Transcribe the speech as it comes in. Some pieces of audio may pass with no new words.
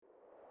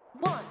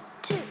1,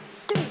 2,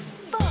 3,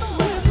 4.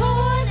 We're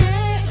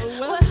horny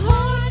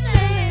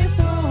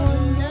for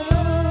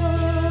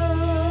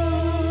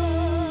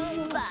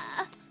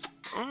love.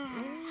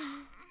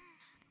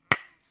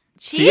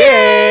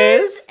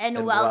 Cheers!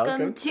 And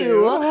welcome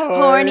to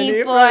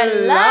Horny for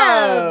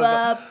Love,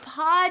 a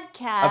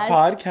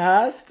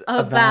podcast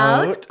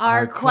about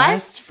our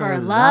quest for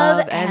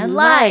love and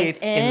life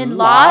in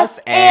Los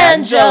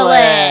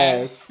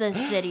Angeles, the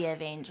city of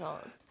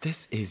angels.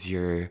 This is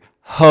your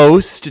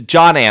host,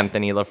 John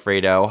Anthony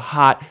Lafredo.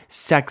 Hot,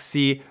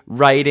 sexy,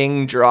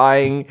 writing,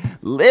 drawing,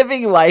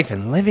 living life,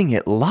 and living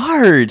it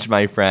large,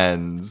 my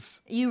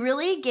friends. You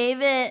really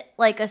gave it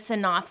like a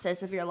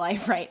synopsis of your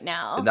life right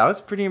now. That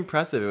was pretty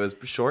impressive. It was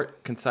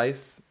short,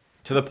 concise,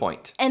 to the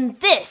point. And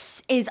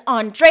this is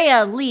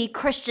Andrea Lee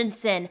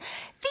Christensen,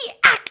 the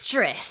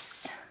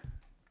actress.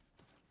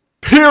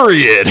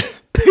 Period.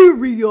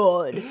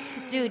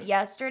 Dude,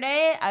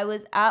 yesterday I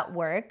was at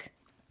work.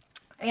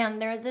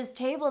 And there was this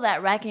table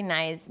that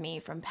recognized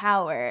me from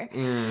Power.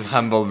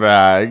 Humble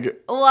brag.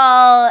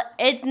 Well,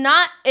 it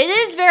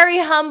is very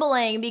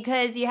humbling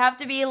because you have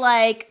to be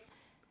like,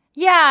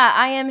 yeah,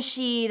 I am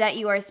she that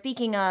you are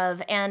speaking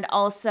of. And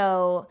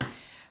also,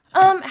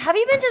 have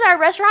you been to that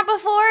restaurant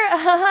before?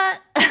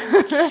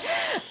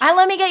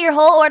 Let me get your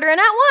whole order in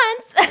at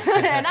once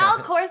and I'll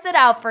course it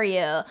out for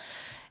you.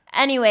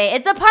 Anyway,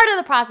 it's a part of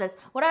the process.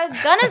 What I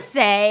was gonna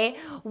say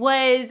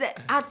was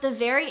at the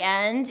very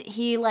end,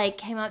 he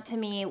came up to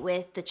me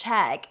with the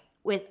check,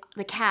 with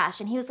the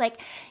cash, and he was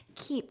like,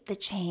 keep the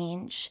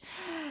change.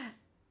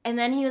 And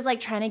then he was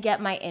trying to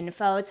get my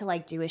info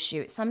to do a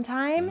shoot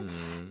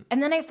sometime.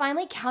 And then I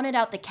finally counted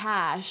out the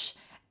cash.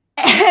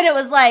 And it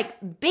was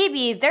like,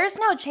 baby, there's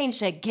no change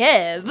to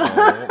give.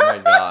 Oh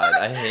my God.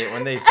 I hate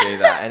when they say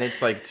that. And it's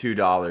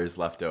 $2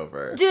 left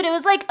over. Dude, it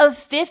was a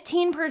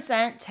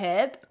 15%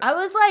 tip. I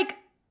was like,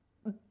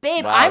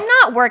 babe, wow. I'm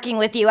not working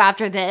with you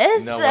after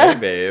this. No way,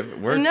 babe.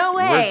 No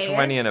way. We're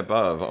 20 and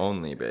above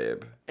only,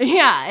 babe.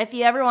 Yeah, if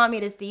you ever want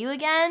me to see you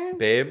again.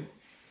 Babe.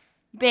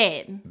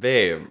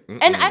 Mm-mm.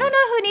 And I don't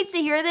know who needs to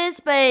hear this,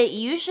 but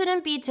you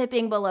shouldn't be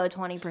tipping below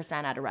 20%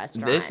 at a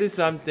restaurant. This is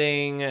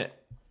something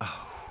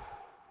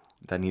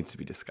that needs to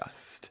be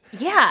discussed.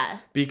 Yeah.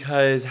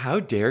 Because how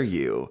dare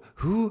you?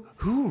 Who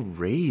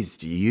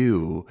raised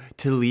you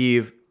to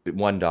leave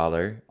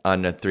 $1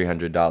 on a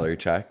 $300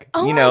 check?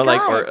 Oh my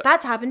God.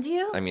 That's happened to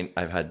you? I mean,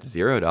 I've had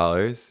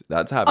 $0.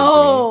 That's happened to me.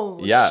 Oh,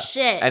 yeah.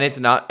 shit. And it's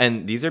not,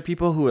 and these are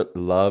people who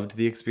loved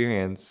the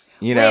experience,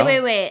 you know?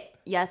 Wait.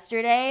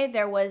 Yesterday,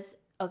 I was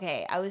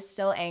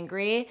so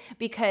angry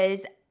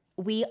because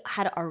we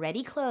had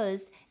already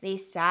closed. They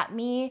sat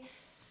me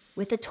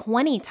with a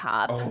 20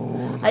 top.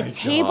 Oh a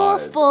table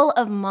God. full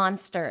of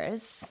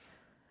monsters.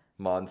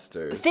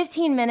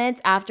 15 minutes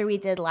after we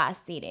did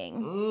last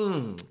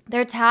seating.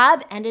 Their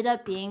tab ended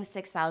up being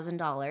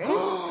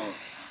 $6,000.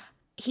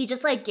 He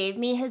just gave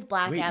me his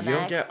black Amex. You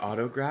don't get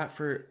autograph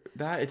for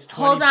that? It's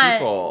 20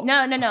 people.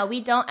 No. We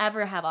don't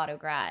ever have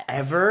autograph.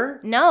 Ever?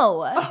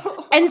 No.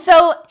 And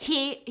so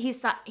he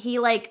saw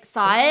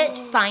it,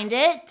 signed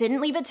it,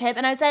 didn't leave a tip,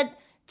 and I said,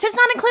 tip's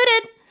not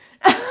included.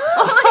 Good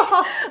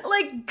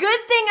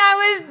thing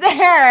I was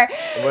there.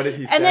 What did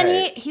he say? And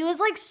then he was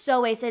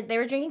so wasted. They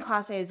were drinking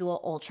Class A Azul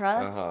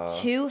Ultra,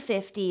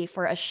 $2.50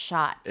 for a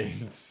shot.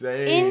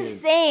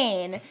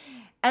 Insane.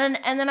 And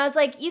then I was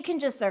like, you can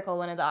just circle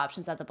one of the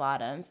options at the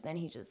bottom. So then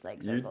he just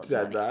circled. You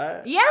said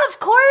that? Yeah,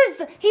 of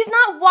course. He's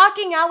not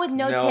walking out with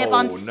no tip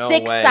on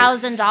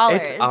 $6,000.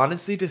 It's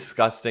honestly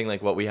disgusting,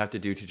 what we have to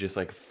do to just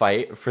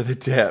fight for the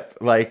tip.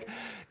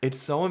 It's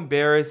so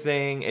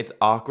embarrassing. It's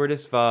awkward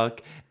as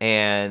fuck.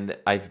 And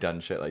I've done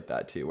shit like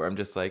that too, where I'm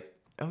just oh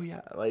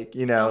yeah,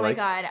 Oh my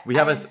God. we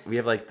have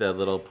the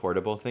little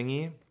portable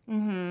thingy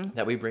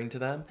that we bring to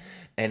them,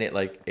 and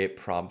it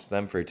prompts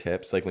them for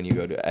tips, when you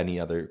go to any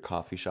other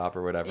coffee shop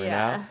or whatever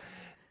now,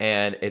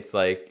 and it's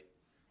I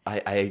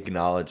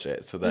acknowledge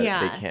it so that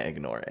they can't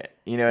ignore it.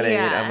 You know what I mean?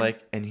 I'm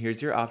and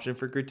here's your option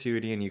for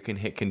gratuity, and you can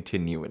hit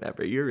continue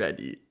whenever you're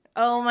ready.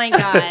 Oh my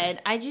God.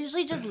 I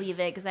usually just leave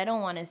it because I don't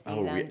want to see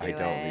them do it. I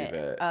don't leave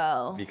it.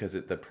 Oh. Because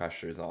the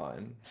pressure's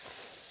on.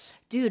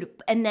 Dude,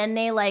 and then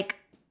they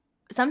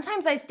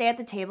sometimes I stay at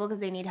the table because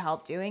they need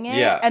help doing it.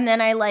 Yeah. And then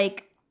I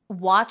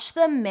watch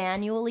them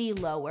manually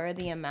lower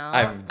the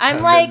amount. I'm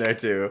been there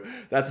too.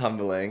 That's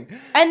humbling.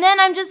 And then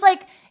I'm just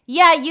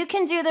yeah, you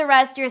can do the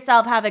rest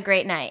yourself. Have a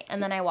great night.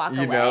 And then I walk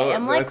away.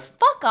 I'm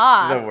fuck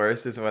off. The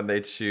worst is when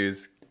they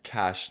choose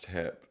cash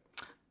tip.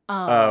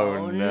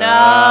 Oh no.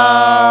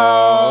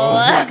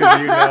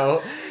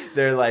 Because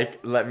they're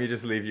let me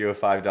just leave you a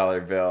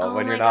 $5 bill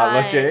when you're not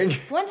looking.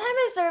 One time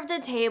I served a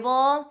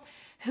table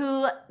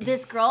who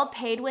this girl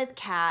paid with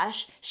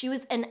cash. She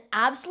was an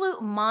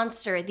absolute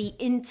monster the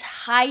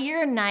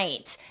entire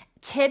night.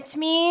 Tipped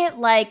me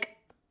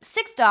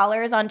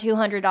 $6 on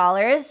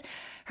 $200.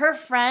 Her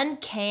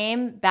friend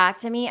came back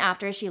to me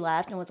after she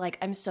left and was like,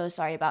 I'm so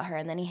sorry about her.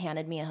 And then he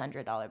handed me a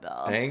 $100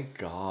 bill. Thank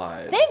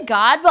God. Thank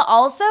God. But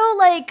also,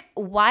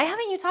 why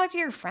haven't you talked to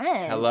your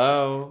friend?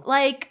 Hello.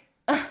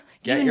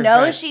 You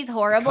know she's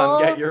horrible.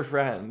 Come get your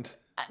friend.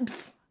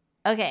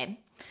 Okay.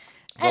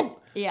 And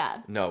Well,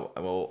 yeah. No,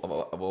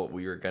 well,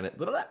 we were gonna.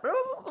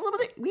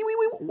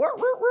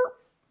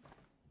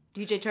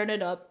 DJ, turn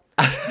it up.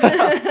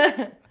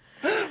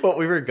 What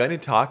we were gonna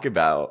talk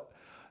about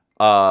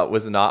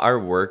was not our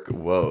work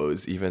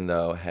woes, even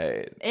though,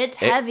 hey, It's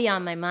heavy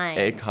on my mind.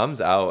 it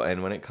comes out,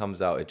 and when it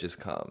comes out, it just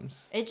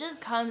comes. It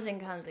just comes and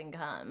comes and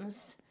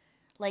comes.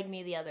 Like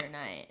me the other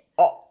night.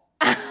 Oh.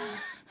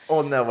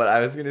 Oh no, what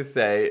I was gonna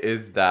say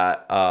is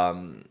that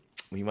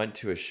we went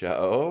to a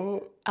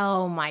show.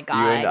 Oh my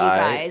god, you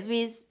guys.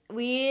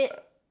 We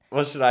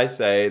What should I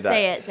say?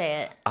 Say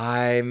it.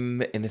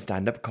 I'm in a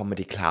stand-up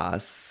comedy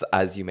class,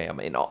 as you may or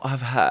may not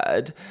have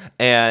heard.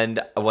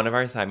 And one of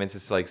our assignments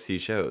is to like see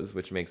shows,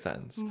 which makes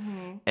sense.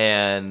 Mm-hmm.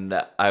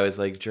 And I was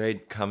like, Dre,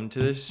 come to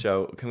this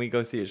show. Can we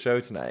go see a show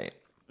tonight?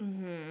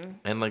 Mm-hmm.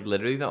 And like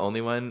literally the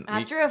only one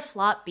after a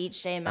flop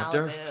beach day in Malibu.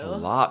 After a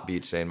flop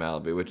beach day in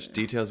Malibu, which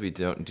details we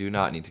do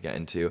not need to get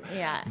into.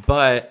 Yeah.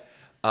 But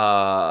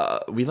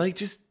we like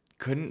just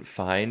couldn't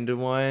find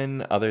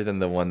one other than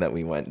the one that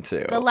we went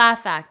to. The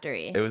Laugh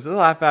Factory. It was the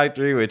Laugh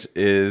Factory, which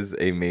is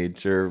a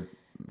major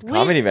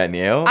comedy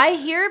venue. I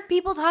hear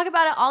people talk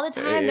about it all the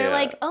time. They're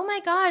like, oh my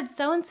God,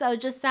 so-and-so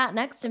just sat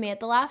next to me at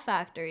the Laugh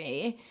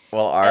Factory.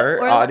 Well,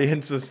 our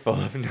audience was full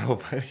of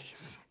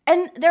nobodies.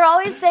 And they're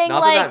always saying not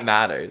like, that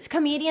matters.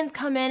 Comedians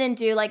come in and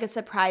do like a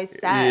surprise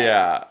set.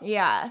 Yeah.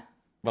 Yeah.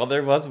 Well,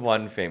 there was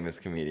one famous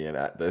comedian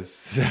at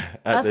this show.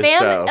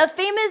 A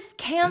famous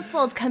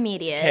canceled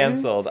comedian.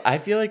 Canceled. I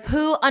feel like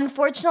who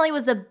unfortunately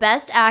was the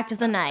best act of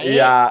the night.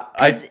 Yeah,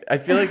 I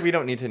feel like we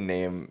don't need to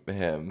name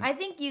him. I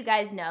think you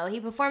guys know he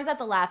performs at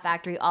the Laugh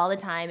Factory all the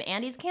time,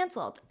 and he's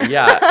canceled.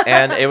 Yeah,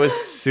 and it was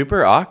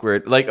super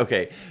awkward. Like,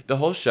 okay, the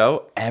whole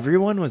show,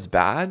 everyone was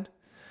bad.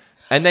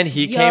 And then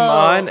he came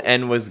on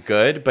and was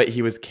good, but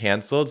he was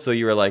canceled. So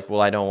you were like,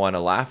 well, I don't want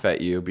to laugh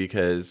at you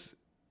because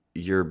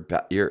you're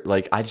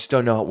like, I just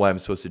don't know what I'm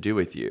supposed to do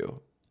with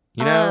you.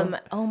 You know?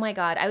 Oh my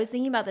God. I was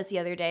thinking about this the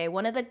other day.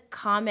 One of the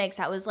comics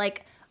that was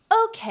like,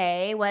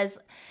 okay, was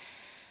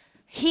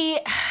he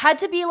had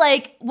to be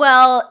like,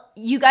 well,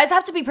 you guys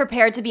have to be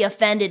prepared to be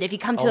offended if you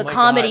come to a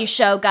comedy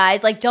show,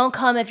 guys. Like, don't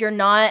come if you're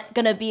not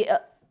going to be,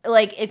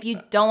 like, if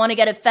you don't want to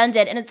get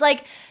offended. And it's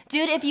like,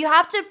 dude, if you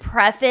have to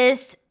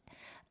preface,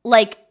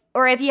 like,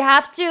 or if you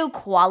have to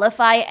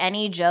qualify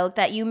any joke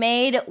that you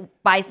made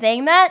by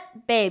saying that,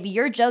 babe,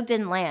 your joke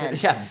didn't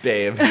land. Yeah,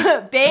 babe.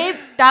 Babe,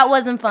 that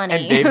wasn't funny.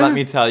 And babe, let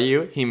me tell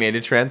you, he made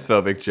a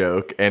transphobic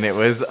joke, and it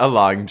was a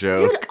long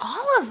joke. Dude,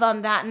 all of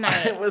them that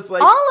night. It was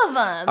like, all of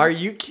them. Are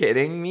you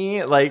kidding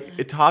me?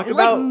 Like, talk like,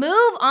 about...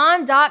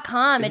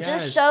 moveon.com. It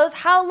just shows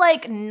how,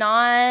 like,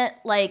 not,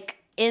 like...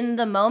 in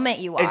the moment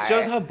you are. It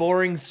shows how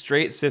boring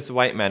straight cis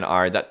white men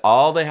are, that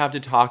all they have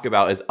to talk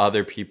about is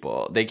other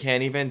people. They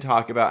can't even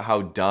talk about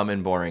how dumb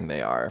and boring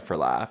they are for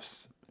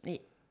laughs.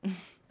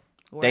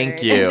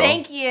 Thank you.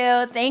 Thank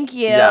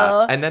you.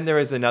 Yeah. And then there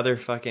was another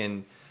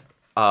fucking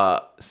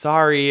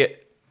sorry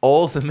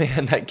old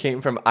man that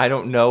came from I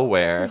don't know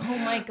where. Oh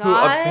my God. Who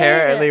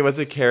apparently was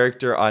a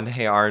character on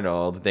Hey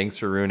Arnold. Thanks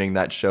for ruining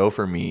that show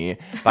for me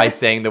by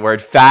saying the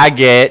word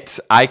faggot.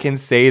 I can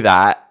say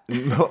that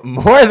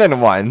more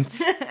than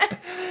once.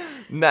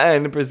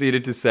 And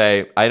proceeded to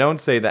say, I don't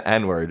say the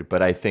N-word,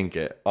 but I think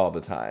it all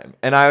the time.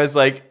 And I was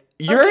like,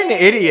 you're an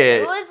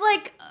idiot. It was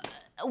like,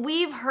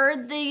 we've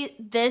heard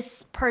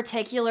this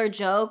particular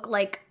joke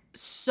like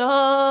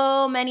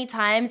so many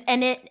times,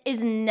 and it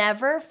is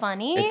never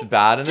funny. It's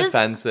bad and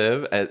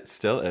offensive. It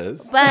still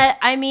is. But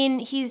I mean,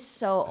 he's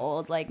so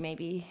old, like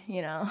maybe,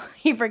 you know,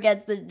 he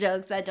forgets the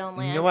jokes that don't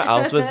land. You know what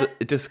else was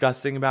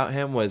disgusting about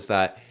him was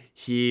that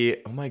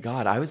oh my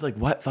God, I was like,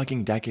 what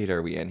fucking decade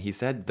are we in? He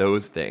said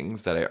those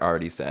things that I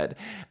already said.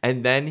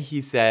 And then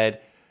he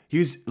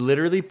was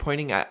literally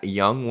pointing at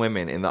young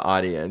women in the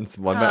audience.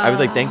 I was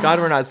like, thank God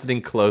we're not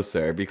sitting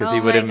closer because he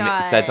would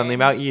have said something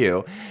about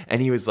you.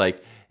 And he was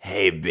like,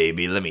 hey,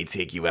 baby, let me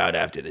take you out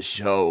after the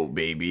show,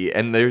 baby.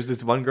 And there's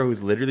this one girl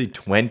who's literally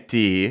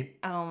 20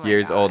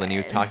 years old, and he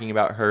was talking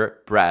about her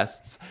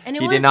breasts. And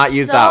he did not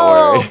use that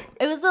word.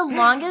 It was the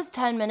longest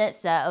 10-minute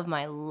set of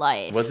my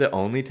life. Was it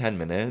only 10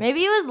 minutes?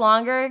 Maybe it was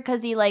longer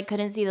because he like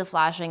couldn't see the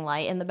flashing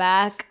light in the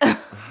back. Oh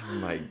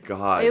my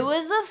God. It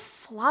was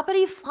a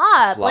floppity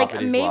flop. Like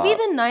maybe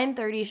the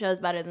 9:30 show is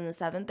better than the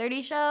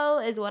 7:30 show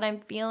is what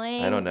I'm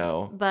feeling. I don't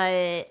know.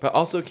 But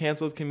also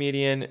canceled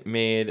comedian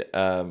made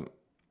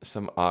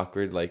some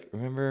awkward, like,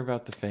 remember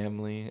about the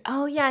family?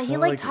 Oh yeah, he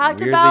like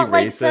talked about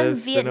like some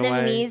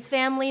Vietnamese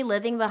family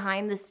living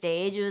behind the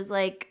stage. It was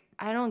like,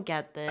 I don't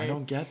get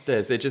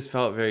this. It just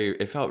felt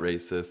it felt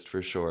racist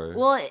for sure.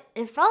 Well,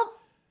 it felt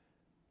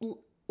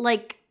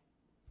like,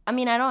 I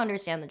mean, I don't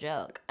understand the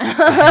joke.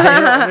 I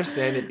don't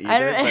understand it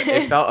either, but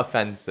it felt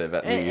offensive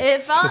at least.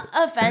 It felt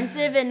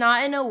offensive, and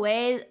not in a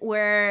way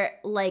where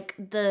like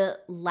the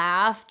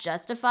laugh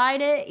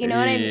justified it. You know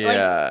what I mean?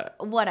 Yeah.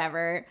 Like,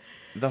 whatever.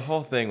 The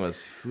whole thing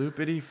was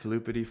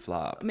floopity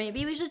flop.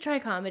 Maybe we should try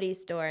Comedy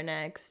Store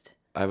next.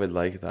 I would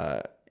like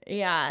that.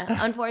 Yeah.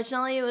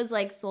 Unfortunately, it was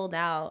like sold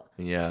out.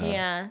 Yeah.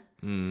 Yeah.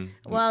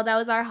 Well, that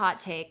was our hot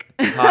take.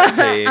 Hot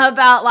take.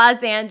 About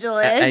Los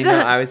Angeles. I know.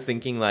 I was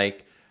thinking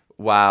like,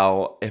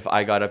 wow, if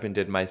I got up and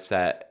did my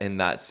set in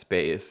that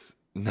space,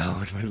 no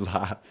one would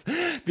laugh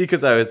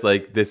because I was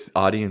like, this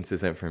audience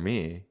isn't for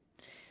me.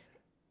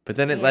 But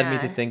then it led me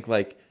to think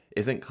like,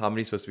 isn't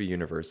comedy supposed to be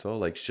universal?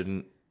 Like,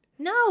 shouldn't...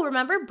 No,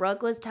 remember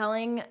Brooke was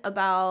telling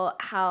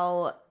about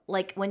how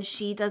like when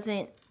she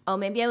doesn't... Oh,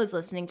 maybe I was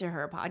listening to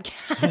her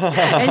podcast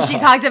and she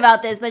talked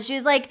about this, but she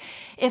was like,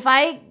 if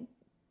I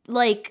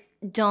like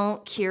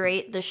don't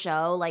curate the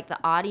show, like the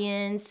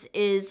audience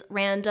is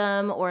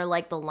random or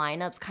like the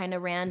lineup's kind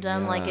of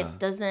random, like it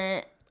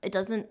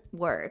doesn't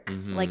work.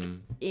 Like,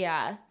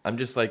 yeah. I'm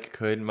just like,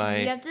 You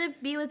have to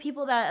be with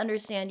people that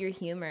understand your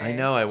humor. I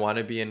know. I want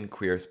to be in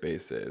queer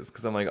spaces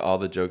because I'm like, all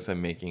the jokes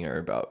I'm making are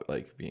about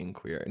like being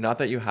queer. Not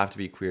that you have to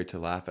be queer to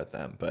laugh at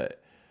them,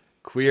 but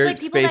queer like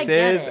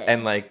spaces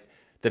and like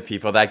the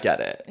people that get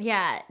it.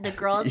 Yeah, the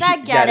girls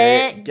that get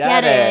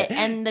it.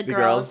 And the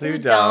girls who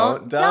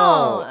don't.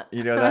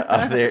 You know that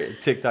other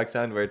TikTok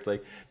sound where it's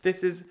like,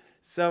 this is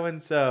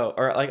so-and-so,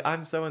 or like,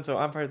 I'm so-and-so,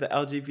 I'm part of the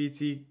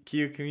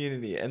LGBTQ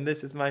community, and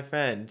this is my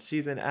friend,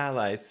 she's an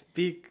ally,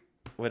 speak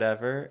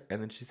whatever,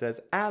 and then she says,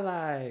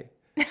 ally.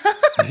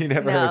 You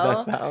never heard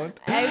that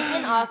sound? I've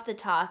been off the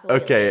talk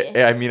lately.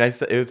 Okay, I mean,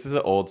 it was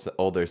an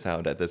older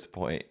sound at this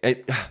point.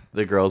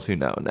 The girls who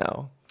know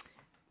now.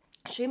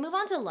 Should we move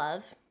on to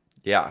love?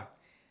 Yeah.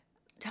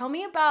 Tell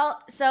me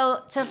about,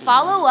 so to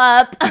follow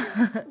up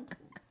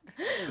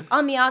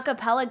on the a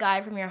cappella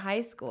guy from your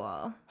high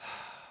school.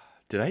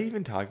 Did I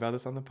even talk about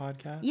this on the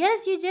podcast?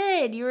 Yes, you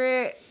did.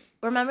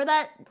 Remember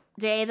that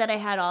day that I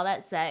had all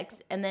that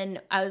sex? And then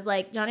I was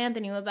like, John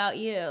Anthony, what about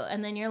you?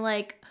 And then you're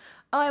like,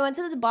 oh, I went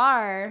to the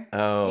bar.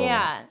 Oh.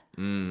 Yeah.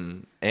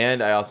 And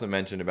I also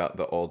mentioned about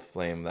the old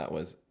flame that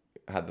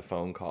had the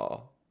phone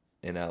call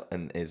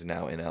and is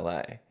now in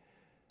LA.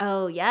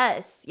 Oh,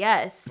 yes.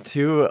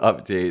 2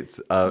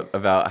 updates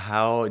about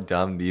how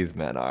dumb these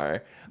men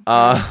are.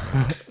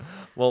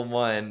 Well,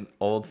 one,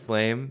 old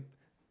flame.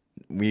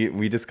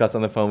 We discussed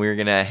on the phone we were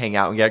going to hang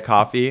out and get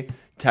coffee.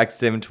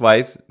 Text him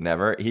twice.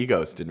 Never. He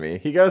ghosted me.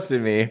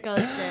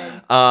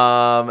 Ghosted.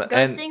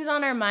 Ghosting's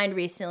on our mind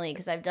recently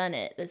because I've done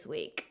it this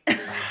week.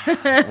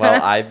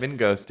 Well, I've been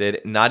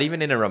ghosted. Not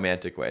even in a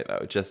romantic way,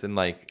 though. Just in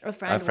like a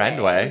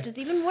friend way. Which is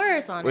even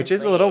worse, honestly. Which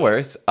is a little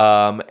worse.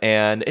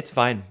 And it's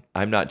fine.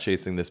 I'm not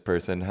chasing this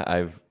person.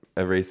 I've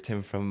erased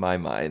him from my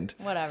mind.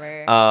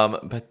 Whatever.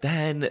 But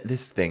then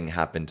this thing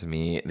happened to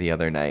me the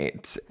other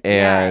night,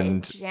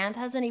 and Janth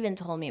hasn't even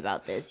told me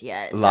about this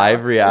yet. So.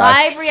 Live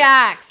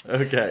reacts.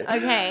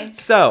 Okay.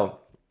 So,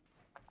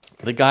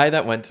 the guy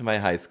that went to my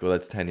high school,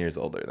 that's 10 years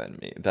older than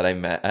me, that I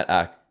met at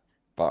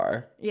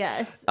Akbar.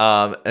 Yes.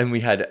 And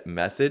we had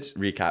message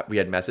on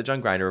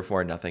Grindr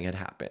before, nothing had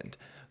happened.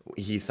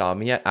 He saw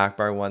me at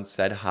Akbar once,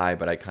 said hi,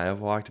 but I kind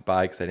of walked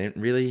by because I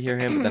didn't really hear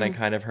him, but then I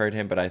kind of heard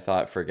him, but I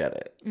thought, forget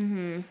it.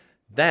 Mm-hmm.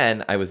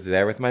 Then I was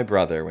there with my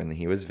brother when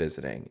he was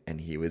visiting, and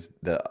he was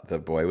the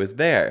boy was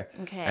there.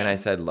 Okay. And I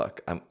said,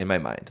 look, I'm in my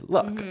mind,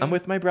 I'm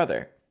with my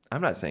brother.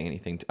 I'm not saying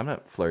anything. I'm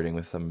not flirting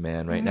with some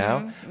man right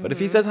now. But if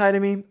he says hi to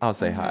me, I'll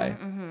say hi.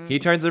 He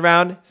turns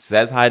around,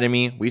 says hi to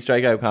me. We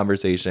strike out a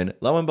conversation.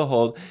 Lo and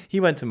behold,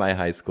 he went to my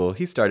high school.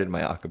 He started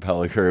my a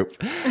cappella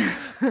group.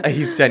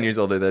 He's 10 years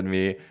older than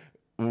me.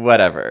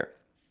 Whatever.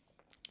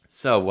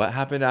 So what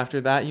happened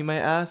after that, you might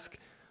ask?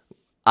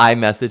 I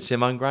messaged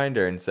him on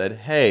Grindr and said,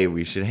 hey,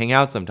 we should hang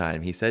out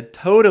sometime. He said,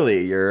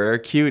 totally, you're a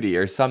cutie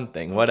or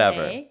something,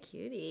 whatever. Okay,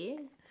 cutie.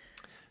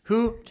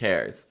 Who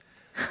cares?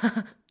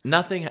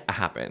 Nothing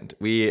happened.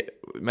 We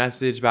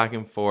messaged back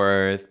and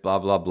forth, blah,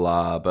 blah,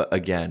 blah. But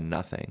again,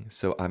 nothing.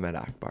 So I'm at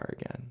Akbar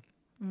again.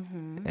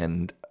 Mm-hmm.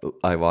 And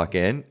I walk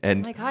in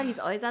and... Oh my God, he's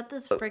always at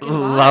this freaking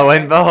bar. Lo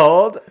and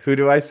behold, who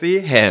do I see?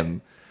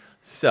 Him.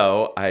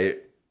 So I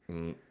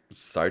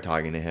start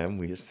talking to him.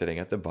 We're sitting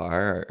at the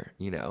bar,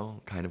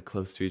 kind of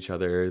close to each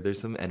other. There's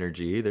some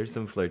energy. There's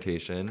some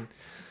flirtation.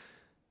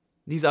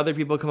 These other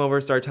people come over,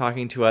 start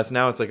talking to us.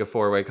 Now it's like a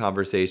 4-way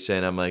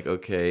conversation. I'm like,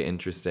 okay,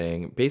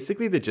 interesting.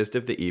 Basically, the gist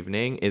of the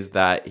evening is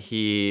that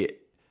he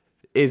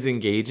is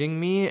engaging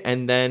me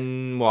and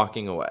then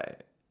walking away.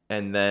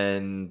 And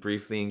then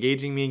briefly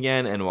engaging me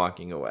again and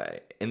walking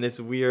away. In this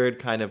weird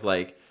kind of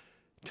like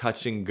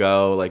touch and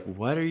go, like,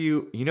 what are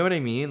you know what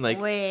I mean?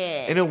 Like,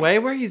 wait. In a way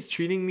where he's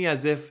treating me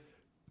as if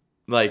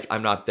like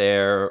I'm not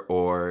there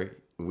or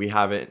we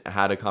haven't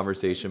had a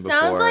conversation before.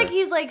 Sounds like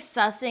he's like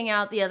sussing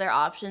out the other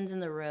options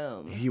in the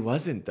room. He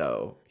wasn't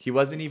though. He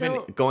wasn't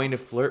even going to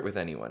flirt with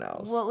anyone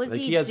else. What was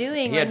he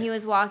doing when he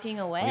was walking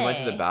away? He went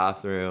to the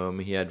bathroom.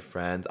 He had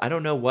friends. I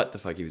don't know what the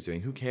fuck he was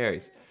doing. Who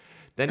cares?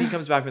 Then he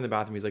comes back from the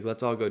bathroom. He's like,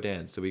 let's all go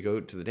dance. So we go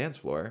to the dance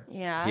floor.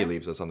 Yeah. He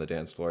leaves us on the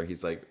dance floor.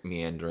 He's like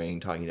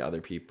meandering, talking to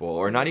other people.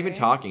 Or not even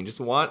talking,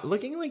 just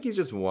looking like he's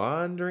just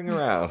wandering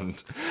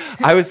around.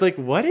 I was like,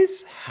 what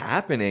is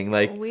happening?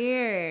 Like,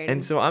 weird.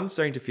 And so I'm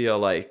starting to feel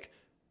like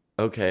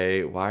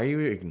okay, why are you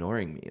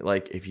ignoring me?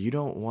 Like, if you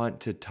don't want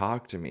to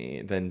talk to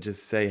me, then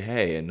just say,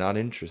 hey, and not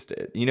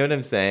interested. You know what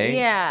I'm saying?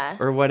 Yeah.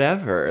 Or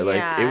whatever. Like,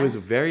 it Yeah. was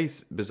very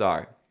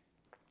bizarre.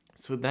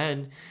 So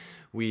then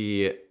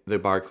the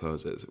bar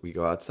closes. We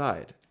go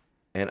outside.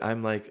 And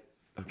I'm like,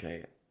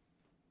 okay.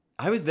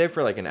 I was there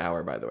for like an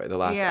hour, by the way, the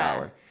last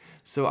hour.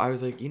 So I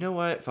was like, you know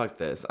what? Fuck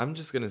this. I'm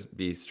just going to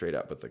be straight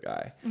up with the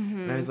guy.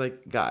 And I was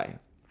like, guy.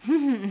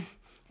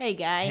 Hey,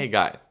 guy. Hey,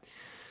 guy.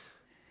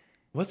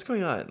 What's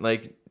going on?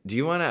 Like, do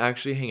you want to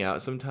actually hang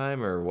out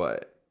sometime or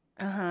what?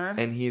 Uh-huh.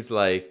 And he's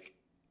like,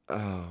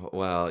 oh,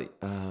 well,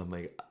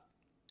 my,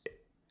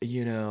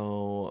 you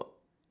know,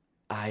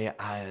 I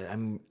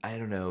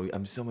don't know.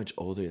 I'm so much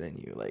older than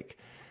you. Like,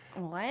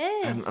 What?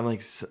 I'm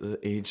like, so, the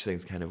age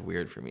thing's kind of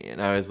weird for me.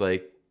 And I was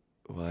like,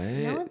 what?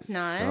 No, it's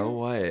not. So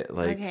what?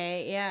 Like,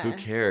 okay, yeah. who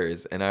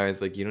cares? And I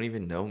was like, you don't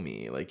even know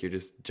me. Like, you're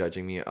just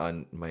judging me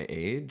on my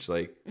age.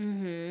 Like,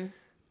 and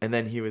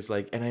then he was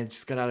like, and I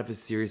just got out of a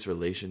serious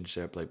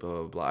relationship, like, blah,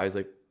 blah, blah. I was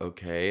like,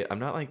 okay. I'm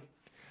not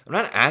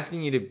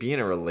asking you to be in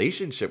a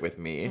relationship with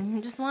me.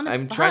 Just want to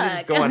I'm trying to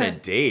just go on a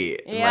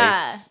date.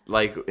 Yeah.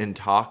 Like, and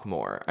talk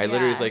more. I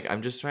literally was like,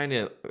 I'm just trying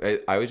to,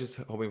 I was just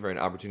hoping for an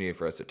opportunity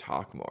for us to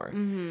talk more.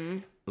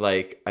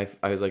 Like,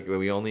 I was like,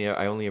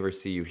 I only ever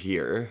see you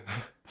here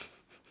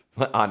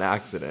on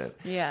accident.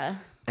 Yeah.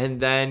 And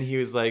then he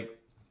was like,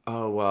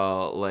 oh,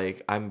 well,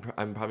 like, I'm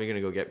probably going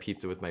to go get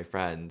pizza with my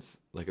friends,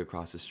 like,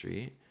 across the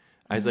street.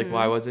 I was like,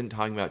 well, I wasn't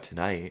talking about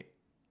tonight.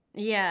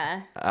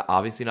 Yeah.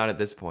 Obviously not at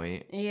this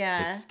point.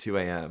 Yeah. It's 2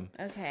 a.m.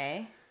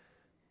 Okay.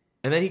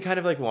 And then he kind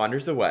of, like,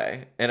 wanders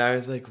away. And I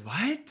was like,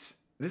 what?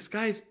 This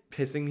guy's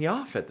pissing me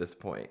off at this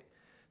point.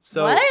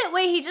 So what?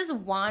 Wait, he just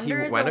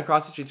wanders? He went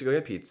across the street to go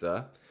get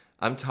pizza.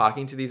 I'm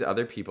talking to these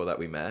other people that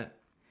we met.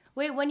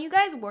 Wait, when you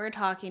guys were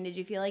talking, did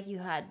you feel like you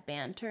had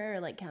banter or,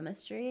 like,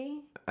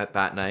 chemistry? At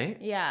that night?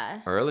 Yeah.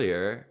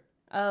 Earlier.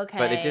 Okay.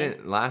 But it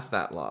didn't last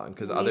that long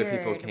because other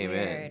people came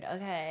in.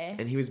 Okay.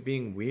 And he was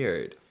being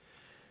weird.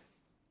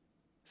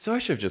 So I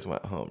should have just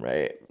went home,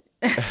 right?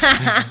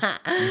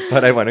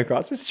 But I went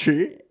across the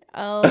street.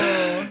 Oh.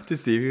 To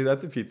see if he was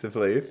at the pizza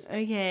place.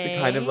 Okay. To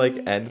kind of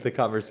like end the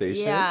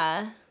conversation.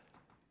 Yeah.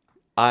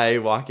 I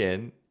walk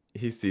in.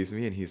 He sees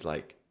me and he's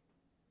like,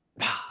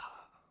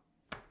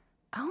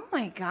 oh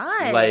my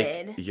God.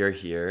 like, you're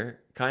here.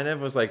 Kind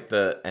of was like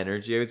the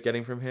energy I was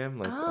getting from him.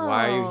 Like,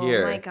 why are you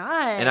here? Oh my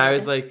God. And I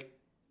was like,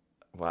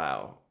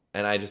 wow.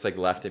 And I just like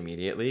left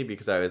immediately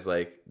because I was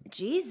like,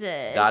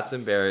 Jesus. that's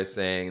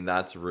embarrassing.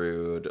 That's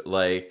rude.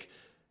 Like,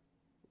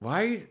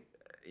 why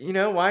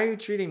are you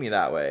treating me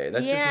that way?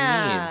 That's just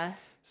mean.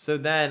 So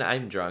then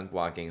I'm drunk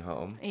walking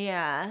home.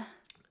 Yeah.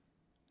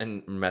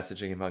 And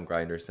messaging him on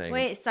Grindr saying,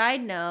 wait,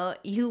 side note,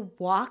 you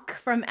walk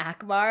from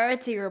Akbar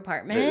to your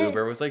apartment? The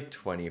Uber was like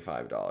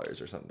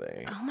 $25 or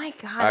something. Oh my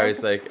God. I that's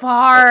was like,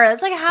 far.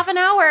 That's like half an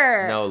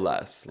hour. No,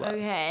 less.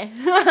 Okay.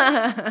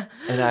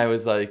 And I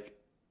was like,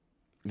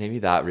 maybe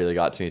that really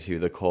got to me too,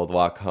 the cold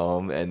walk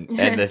home and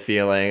the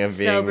feeling of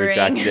being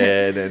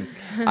rejected. And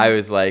I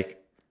was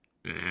like,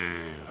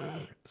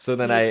 So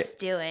then I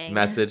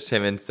messaged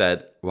him and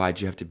said, why'd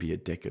you have to be a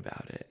dick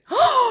about it?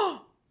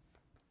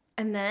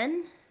 And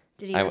then?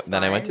 Did he respond?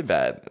 Then I went to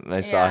bed and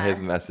I saw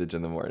his message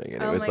in the morning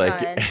and it was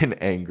like an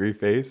angry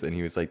face and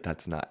he was like,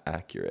 that's not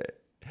accurate.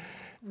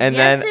 And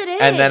yes, it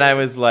is. And then I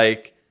was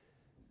like,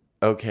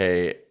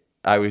 okay,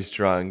 I was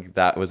drunk.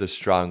 That was a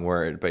strong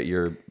word, but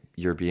you're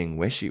being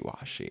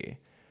wishy-washy.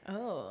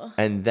 Oh.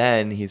 And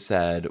then he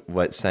said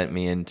what sent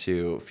me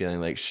into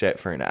feeling like shit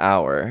for an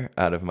hour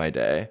out of my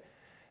day.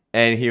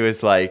 And he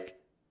was like,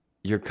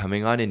 you're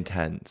coming on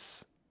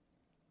intense.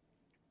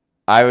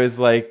 I was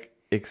like,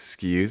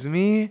 excuse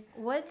me?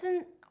 What?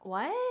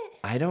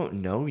 I don't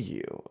know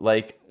you.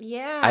 Like,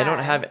 yeah. I don't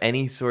have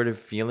any sort of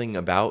feeling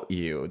about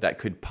you that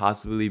could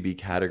possibly be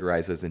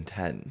categorized as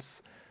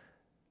intense.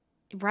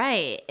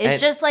 Right.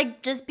 It's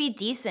just be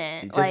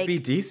decent. Just be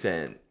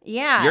decent.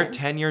 Yeah. You're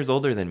 10 years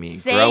older than me.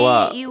 Say grow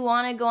up. You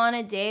want to go on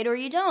a date or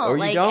you don't. Or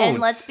you don't. And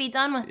let's be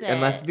done with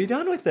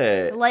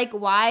it. Like,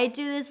 why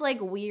do this, like,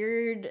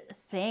 weird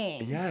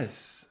thing?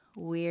 Yes.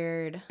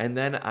 Weird. And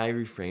then I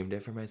reframed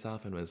it for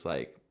myself and was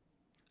like,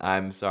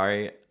 I'm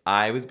sorry.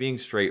 I was being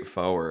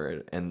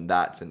straightforward, and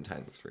that's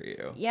intense for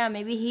you. Yeah,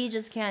 maybe he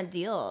just can't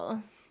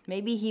deal.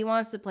 Maybe he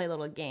wants to play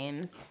little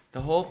games.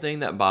 The whole thing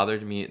that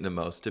bothered me the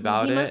most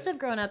about He must have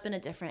grown up in a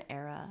different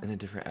era.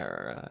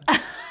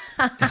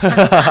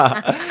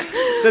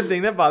 The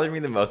thing that bothered me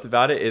the most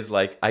about it is,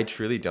 like, I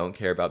truly don't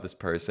care about this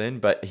person,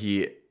 but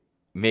he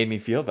made me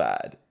feel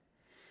bad.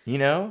 You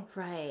know?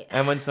 Right.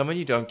 And when someone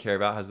you don't care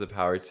about has the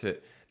power to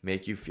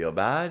make you feel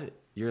bad,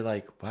 you're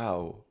like,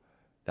 wow,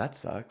 that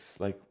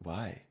sucks. Like,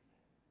 why?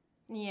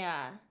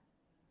 Yeah.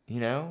 You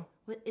know?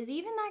 Is he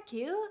even that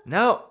cute?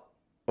 No.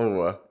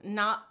 Oh.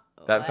 Not.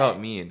 That felt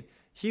mean.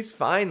 He's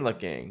fine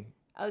looking.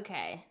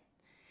 Okay.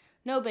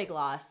 No big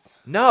loss.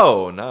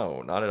 No,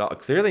 not at all.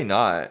 Clearly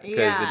not.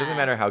 Because it doesn't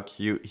matter how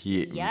cute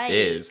he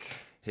is.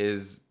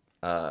 His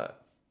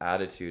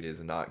attitude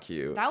is not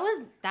cute.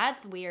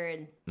 That's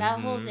weird. That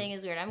whole thing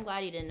is weird. I'm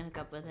glad you didn't hook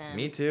up with him.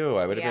 Me too.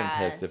 I would have been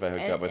pissed if I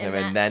hooked up with him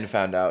and then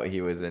found out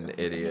he was an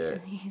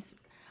idiot.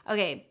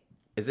 Okay.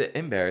 Is it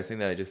embarrassing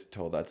that I just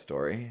told that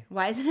story?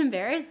 Why is it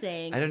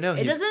embarrassing? I don't know.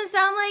 It doesn't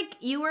sound like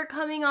you were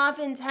coming off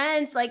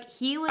intense. Like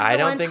he was I the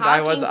don't one think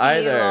talking I was to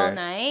either. you all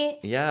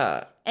night.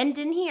 Yeah. And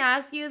didn't he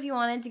ask you if you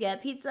wanted to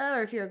get pizza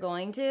or if you were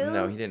going to?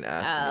 No, he didn't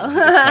ask me. He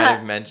just kind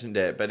of mentioned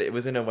it, but it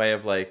was in a way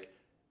of like,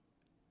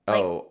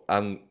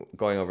 I'm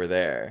going over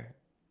there.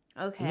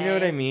 Okay. You know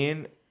what I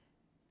mean?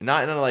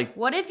 Not in a like.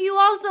 What if you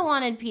also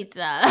wanted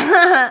pizza?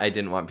 I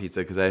didn't want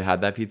pizza because I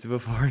had that pizza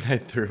before and I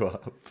threw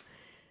up.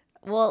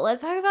 Well,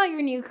 let's talk about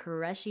your new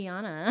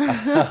crushiana.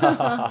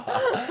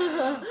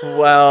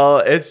 Well,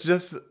 it's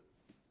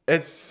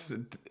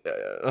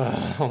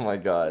oh my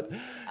god.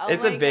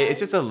 It's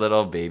just a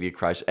little baby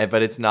crush,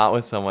 but it's not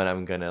with someone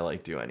I'm going to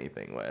like do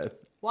anything with.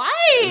 Why?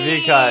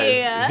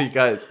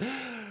 Because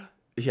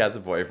he has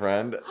a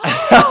boyfriend.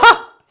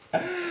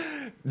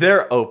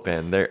 They're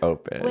open.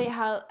 Wait,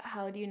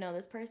 how do you know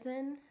this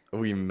person?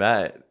 We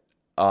met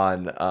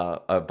on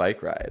a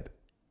bike ride.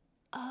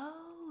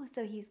 Oh,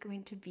 so he's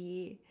going to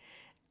be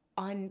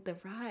on the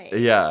ride.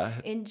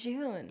 Yeah. In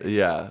June.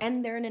 Yeah.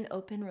 And they're in an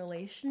open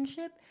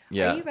relationship.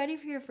 Yeah. Are you ready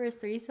for your first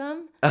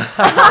threesome? I've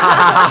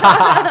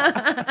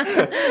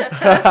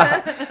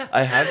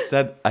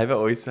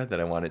always said that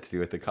I want it to be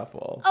with a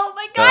couple. Oh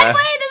my god,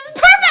 wait, this is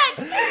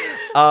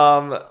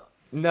perfect.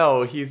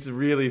 No, he's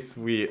really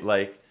sweet.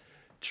 Like,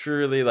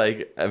 truly,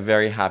 like,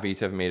 very happy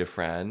to have made a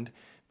friend.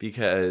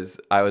 Because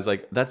I was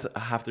like, that's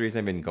half the reason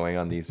I've been going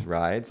on these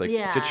rides, like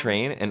to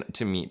train and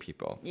to meet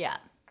people. Yeah.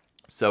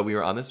 So we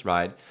were on this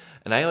ride,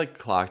 and I like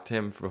clocked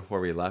him before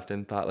we left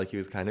and thought like he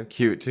was kind of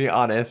cute, to be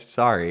honest.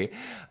 Sorry.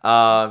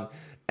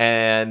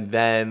 And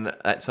then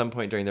at some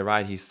point during the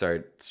ride, he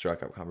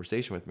struck up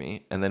conversation with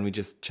me, and then we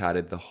just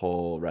chatted the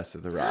whole rest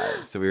of the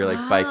ride. So we were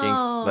like biking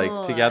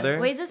like together.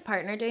 Wait, is his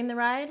partner doing the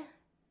ride?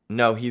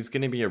 No, he's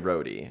gonna be a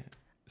roadie.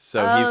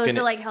 So he's gonna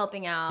so like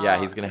helping out. Yeah,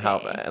 he's gonna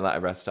help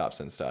at rest stops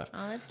and stuff.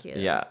 Oh, that's cute.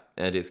 Yeah,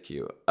 it is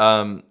cute.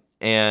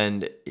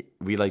 And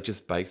we like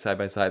just bike side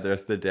by side the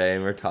rest of the day,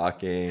 and we're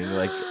talking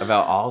like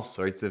about all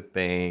sorts of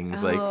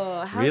things. Like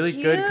really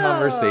good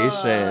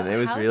conversation. It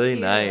was really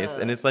nice,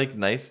 and it's like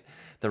nice.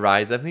 The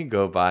rides definitely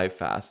go by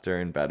faster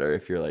and better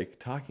if you're like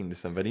talking to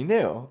somebody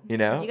new. You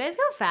know? Do you guys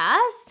go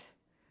fast?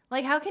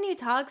 Like, how can you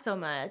talk so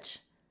much?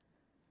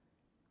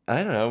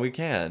 I don't know. We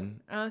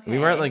can. Okay. We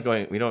weren't like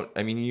going. We don't.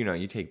 I mean, you know,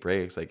 you take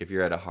breaks. Like if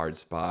you're at a hard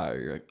spot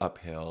or you're like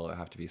uphill or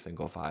have to be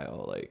single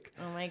file. Like.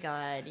 Oh my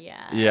god!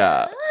 Yeah.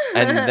 Yeah.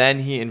 And then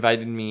he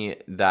invited me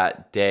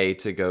that day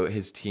to go.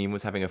 His team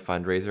was having a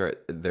fundraiser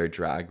at their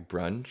drag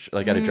brunch,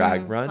 like at a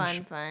drag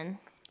brunch. Fun.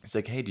 It's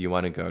like, hey, do you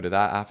want to go to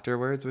that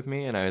afterwards with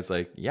me? And I was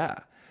like, yeah.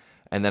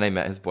 And then I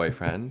met his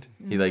boyfriend.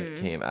 He like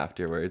came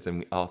afterwards,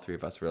 and all three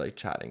of us were like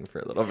chatting for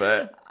a little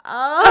bit.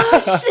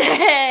 Oh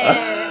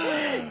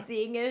shit!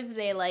 Seeing if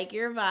they like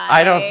your vibe.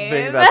 I don't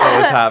think that's what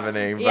was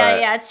happening. But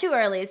yeah, it's too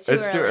early. It's too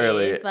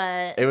early.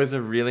 But it was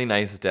a really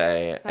nice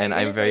day, and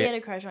I'm very. You had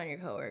a crush on your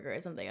coworker or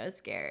something. I was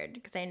scared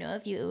because I know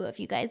if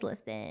you guys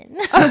listen.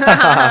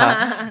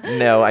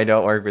 No, I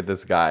don't work with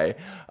this guy.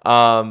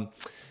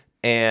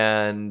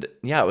 And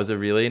yeah, it was a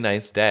really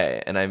nice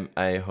day, and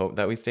I hope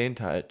that we stay in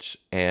touch.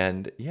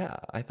 And yeah,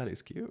 I thought he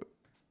was cute.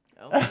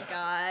 Oh my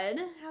god,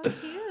 how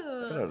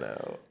cute! I don't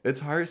know. It's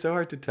so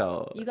hard to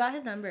tell. You got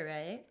his number,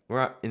 right? We're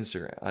on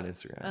Instagram. Oh,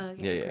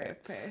 okay,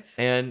 perf.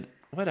 And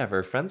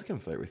whatever, friends can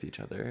flirt with each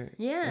other.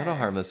 Yeah, a little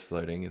harmless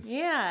flirting is just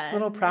a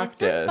little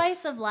practice. It's the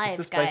spice of life, it's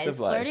the spice guys.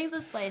 of life. Flirting's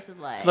the spice of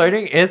life.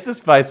 Flirting is the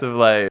spice of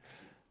life.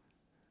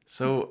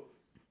 So.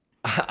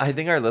 I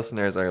think our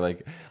listeners are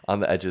like on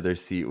the edge of their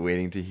seat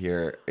waiting to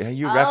hear.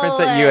 You referenced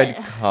that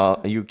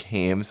you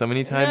came so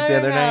many times the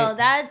other night.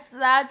 No,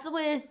 that's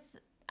with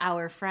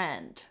our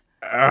friend.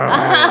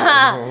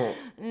 Oh.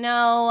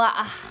 No,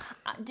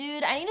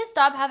 dude, I need to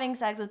stop having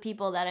sex with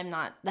people that I'm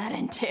not that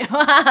into.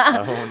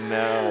 Oh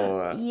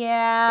no.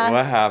 Yeah.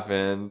 What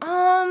happened?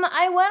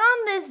 I went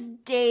on this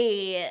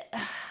date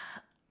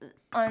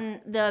on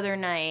the other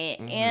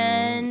night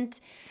and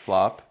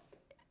flop.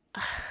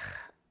 I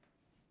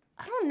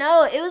don't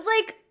know. It was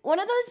like one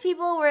of those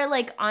people where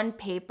like on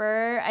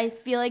paper, I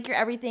feel like you're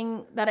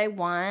everything that I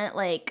want.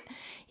 Like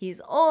he's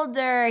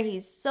older,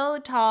 he's so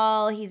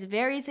tall, he's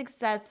very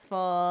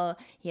successful,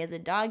 he has a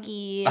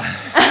doggy,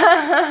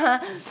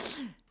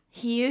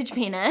 huge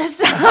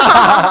penis.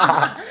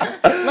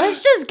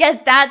 Let's just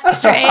get that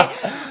straight.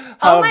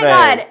 Oh my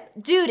god.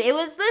 Dude, it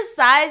was the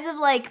size of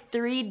like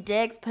 3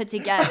 dicks put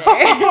together.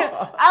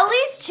 At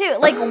least 2,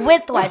 like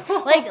width-wise.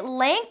 Like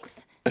length.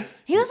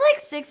 He was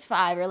like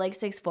 6'5" or like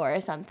 6'4"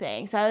 or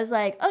something. So I was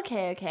like,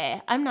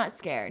 okay, I'm not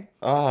scared.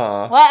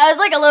 Well, I was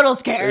like a little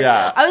scared.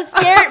 Yeah. I was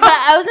scared, but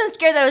I wasn't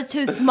scared that it was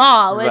too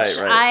small, which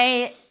right.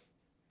 I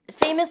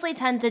famously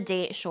tend to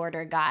date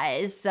shorter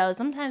guys. So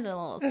sometimes I'm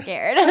a little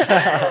scared.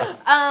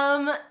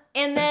 And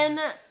then,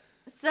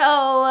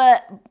 so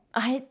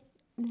I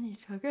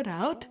took it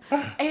out,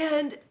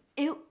 and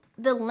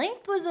the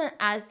length wasn't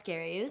as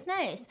scary. It was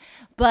nice.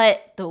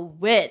 But the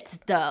width,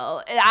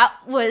 though, I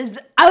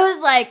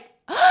was like,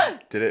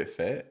 did it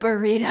fit?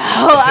 Burrito.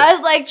 I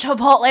was like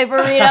Chipotle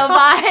burrito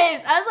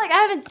vibes. I was like,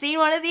 I haven't seen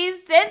one of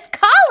these since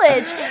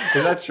college.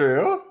 Is that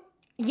true?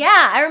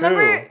 Yeah, I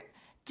remember. Who?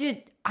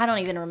 Dude, I don't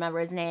even remember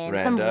his name.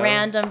 Some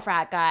random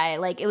frat guy.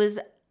 Like, it was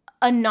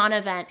a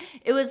non-event.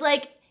 It was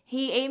like,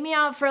 he ate me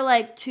out for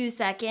like 2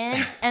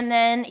 seconds, and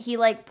then he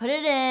like put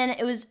it in.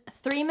 It was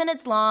 3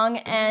 minutes long,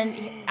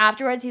 and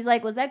afterwards he's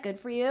like, "Was that good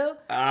for you?" Oh,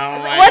 I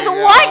was like, "Was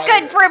what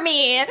good for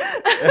me?"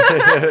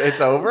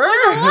 It's over.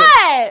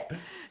 What?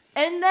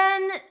 And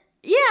then,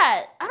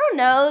 yeah, I don't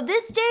know.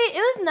 This day,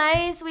 it was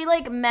nice. We,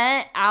 like,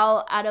 met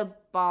out at a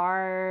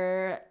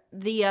bar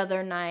the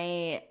other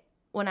night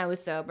when I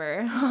was sober.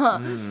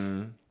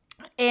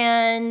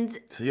 And...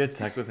 So you had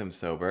sex with him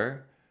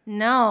sober?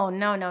 No.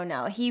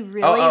 He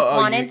really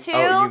wanted to.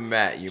 Oh, you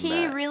met.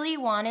 He really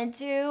wanted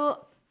to.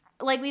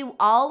 Like, we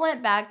all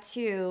went back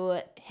to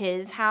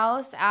his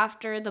house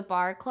after the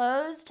bar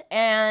closed,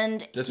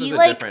 and this he, was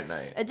like,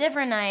 a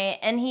different night,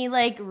 and he,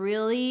 like,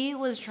 really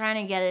was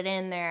trying to get it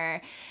in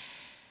there,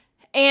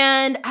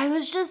 and I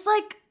was just,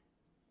 like,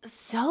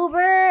 sober,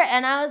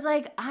 and I was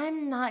like,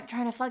 I'm not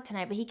trying to fuck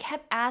tonight, but he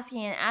kept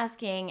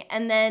asking,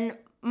 and then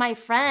my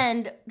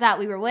friend that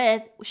we were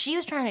with, she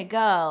was trying to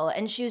go,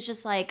 and she was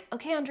just like,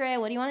 okay, Andrea,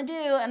 what do you want to do?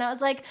 And I was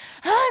like,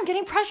 I'm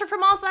getting pressure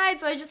from all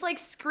sides, so I just, like,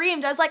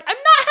 screamed. I was like, I'm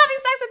not having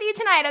sex with you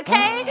tonight,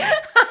 okay?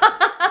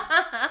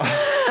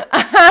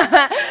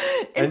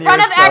 In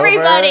front of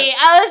everybody.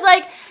 I was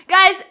like,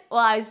 guys, well,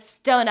 I was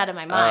stoned out of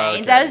my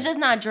mind. Okay. I was just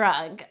not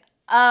drunk.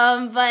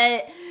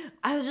 But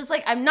I was just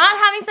like, I'm not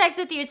having sex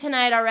with you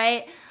tonight, all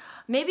right?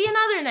 Maybe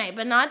another night,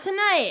 but not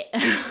tonight.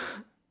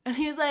 And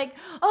he was like,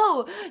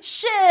 oh,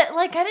 shit,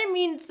 like, I didn't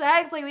mean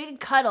sex, like, we could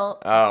cuddle.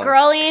 Oh,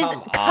 girlies,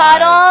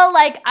 cuddle,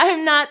 like,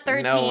 I'm not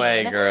 13. No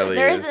way, girlies.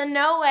 There's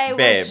no way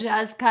we're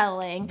just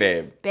cuddling.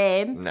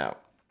 Babe. No.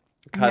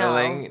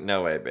 Cuddling?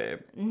 No way, babe.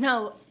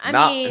 No,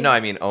 I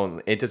mean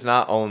only. It does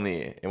not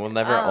only. It will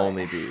never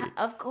only be.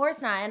 Of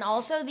course not. And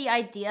also the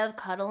idea of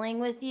cuddling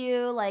with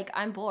you, like,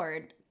 I'm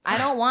bored. I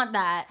don't want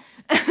that.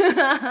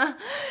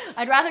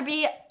 I'd rather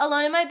be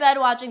alone in my bed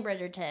watching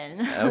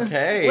Bridgerton.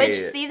 Okay. Which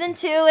season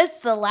 2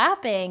 is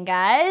slapping,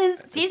 guys.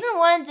 Season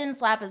 1 didn't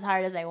slap as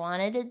hard as I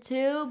wanted it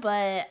to,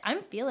 but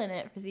I'm feeling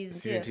it for season 2.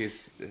 Season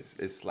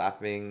 2 is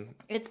slapping.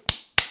 It's...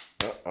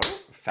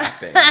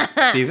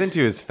 fapping. Season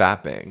 2 is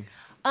fapping.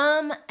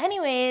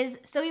 Anyways,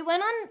 so we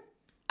went on...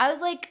 I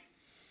was like,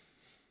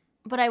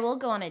 but I will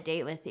go on a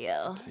date with you.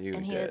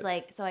 And he was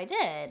like, so I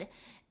did.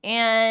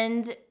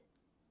 And...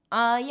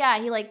 yeah,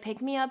 he, like,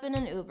 picked me up in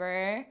an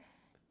Uber,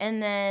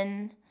 and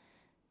then,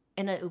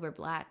 in an Uber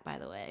Black, by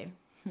the way.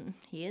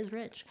 He is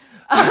rich.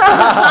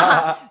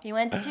 He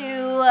went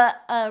to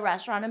a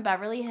restaurant in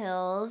Beverly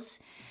Hills,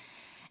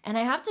 and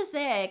I have to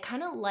say, I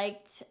kind of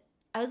liked,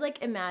 I was,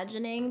 like,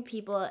 imagining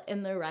people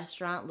in the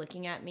restaurant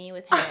looking at me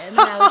with him, and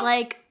I was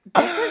like,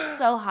 this is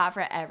so hot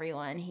for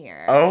everyone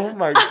here. Oh,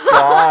 my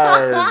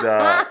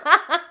God.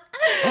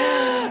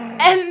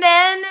 And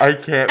then... I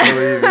can't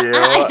believe you.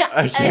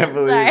 I can't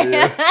believe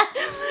you.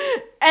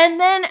 And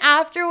then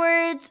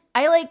afterwards,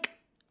 I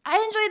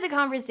enjoyed the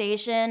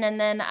conversation, and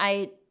then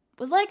I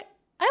was like,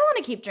 I want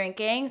to keep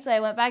drinking, so I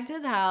went back to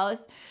his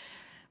house.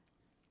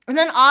 And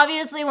then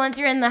obviously once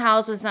you're in the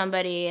house with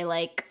somebody,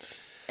 like,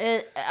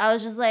 I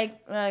was just like,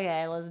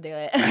 okay, let's do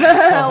it.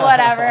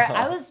 Whatever.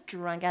 I was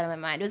drunk out of my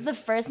mind. It was the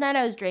first night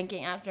I was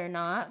drinking after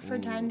not for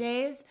 10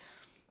 days.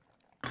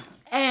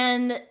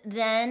 And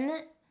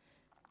then...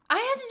 I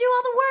had to do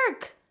all the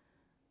work.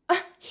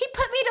 He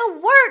put me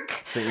to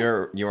work. So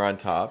you were on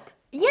top?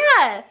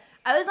 Yeah.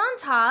 I was on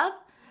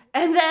top,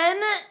 and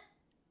then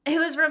it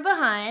was from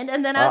behind,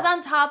 and then I was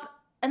on top,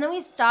 and then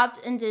we stopped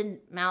and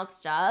did mouth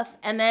stuff,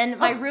 and then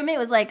my roommate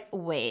was like,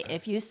 wait,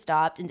 if you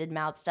stopped and did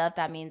mouth stuff,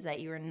 that means that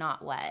you were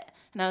not wet.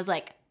 And I was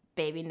like,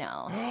 baby,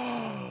 no.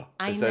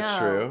 Is that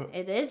true?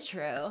 It is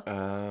true.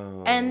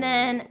 Oh. And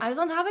then I was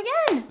on top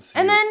again. So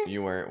and then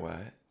you weren't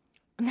wet?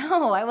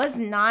 No, I was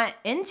not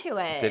into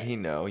it. Did he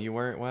know you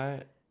weren't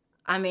wet?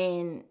 I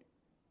mean,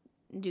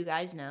 do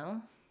guys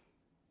know?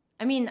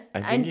 I mean,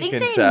 I think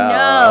they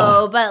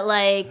tell. know, but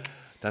like...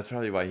 That's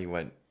probably why he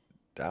went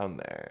down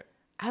there.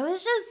 I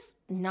was just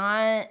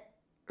not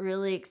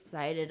really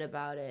excited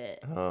about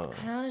it. Oh.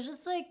 And I was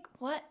just like,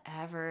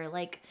 whatever.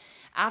 Like,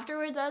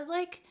 afterwards, I was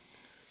like,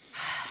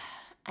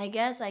 I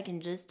guess I can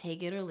just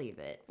take it or leave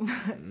it.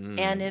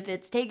 And if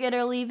it's take it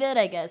or leave it,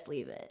 I guess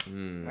leave it.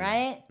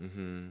 Right?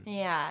 Mm-hmm.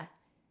 Yeah.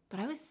 But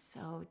I was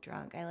so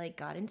drunk. I, like,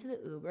 got into the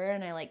Uber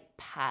and I, like,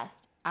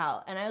 passed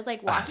out. And I was,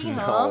 like, walking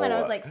home and I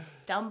was, like,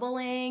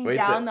 stumbling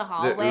down the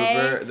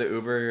hallway. The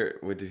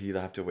Uber, did he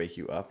have to wake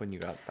you up when you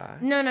got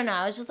back? No.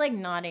 I was just, like,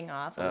 nodding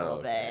off a little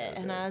bit. Okay.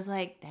 And I was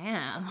like,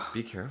 damn.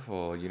 Be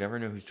careful. You never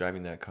know who's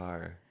driving that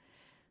car.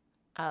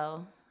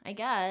 Oh, I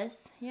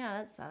guess.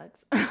 Yeah, that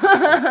sucks.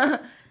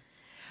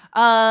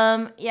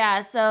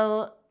 Yeah,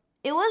 so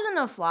it wasn't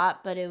a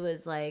flop, but it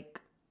was, like...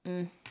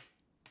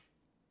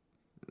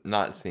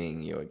 not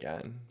seeing you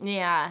again.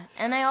 Yeah.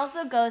 And I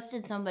also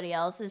ghosted somebody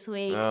else this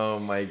week. Oh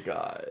my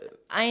God.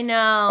 I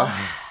know.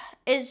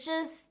 It's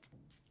just,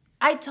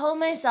 I told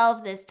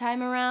myself this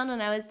time around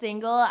when I was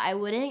single, I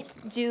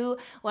wouldn't do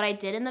what I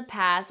did in the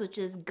past, which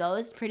is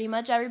ghost pretty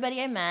much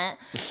everybody I met.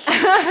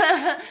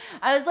 I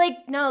was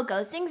like, no,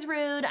 ghosting's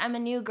rude. I'm a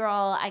new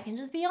girl. I can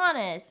just be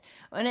honest.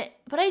 But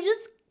I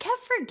just kept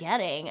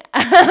forgetting.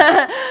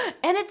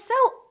 And it's so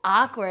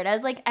awkward. I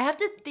was like, I have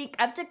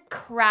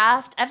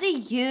to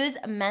use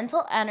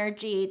mental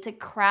energy to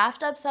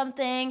craft up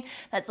something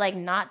that's like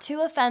not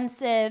too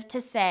offensive to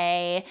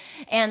say.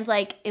 And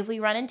like, if we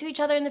run into each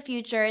other in the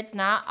future, it's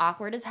not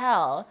awkward as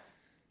hell.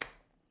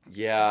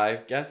 Yeah, I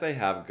guess I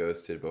have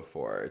ghosted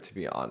before, to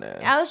be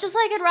honest. I was just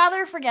like, I'd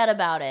rather forget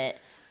about it.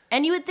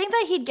 And you would think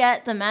that he'd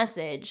get the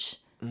message.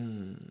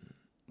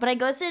 But I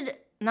ghosted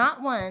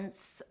not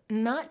once,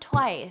 not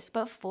twice,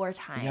 but 4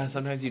 times. Yeah,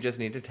 sometimes you just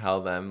need to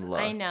tell them, look,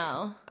 I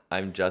know.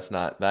 I'm just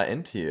not that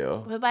into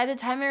you. But by the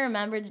time I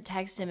remembered to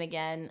text him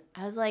again,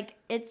 I was like,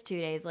 it's 2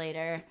 days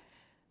later.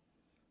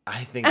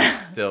 I think it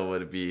still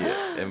would be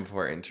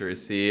important to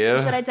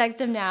receive. Should I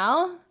text him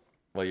now?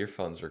 Well, your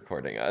phone's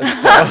recording us.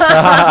 So.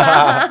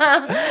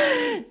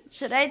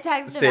 Should I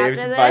text him Saved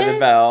after this? by the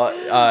bell.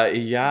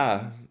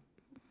 Yeah.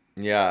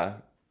 Yeah.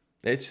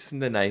 It's just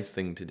the nice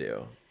thing to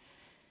do.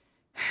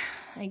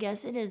 I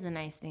guess it is a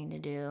nice thing to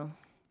do.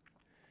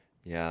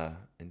 Yeah.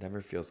 It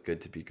never feels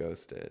good to be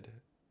ghosted.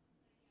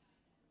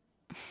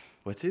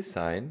 What's his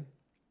sign?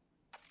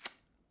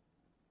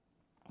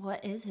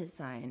 What is his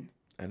sign?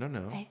 I don't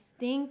know. I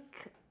think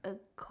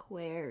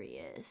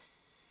Aquarius.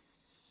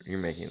 You're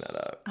making that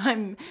up.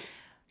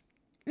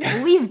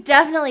 We've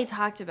definitely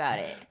talked about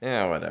it.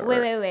 Yeah, whatever.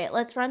 Wait.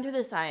 Let's run through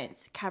the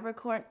signs.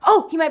 Capricorn.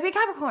 Oh, he might be a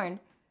Capricorn.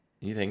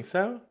 You think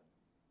so?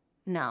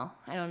 No,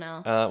 I don't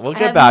know. We'll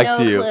get back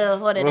to you. I have no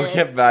clue what it is. We'll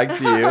get back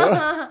to you.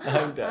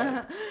 I'm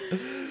done.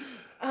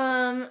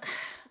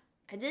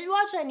 I did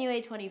watch that new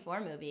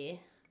A24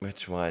 movie.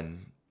 Which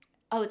one?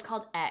 Oh, it's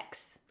called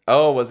X.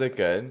 Oh, was it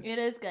good? It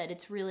is good.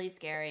 It's really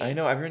scary. I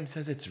know. Everyone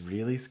says it's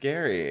really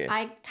scary.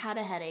 I had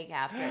a headache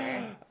after.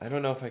 I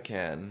don't know if I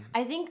can.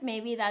 I think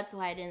maybe that's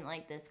why I didn't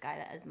like this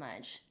guy as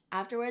much.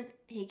 Afterwards,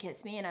 he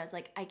kissed me and I was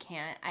like, I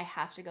can't. I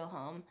have to go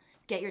home.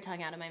 Get your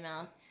tongue out of my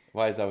mouth.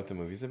 Why? Is that what the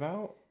movie's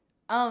about?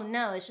 Oh,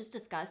 no. It's just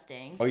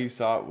disgusting. Oh, you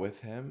saw it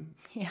with him?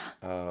 Yeah.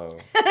 Oh.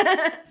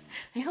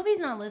 I hope he's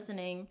not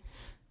listening.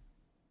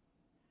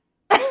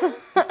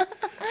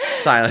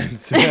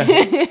 Silence. Or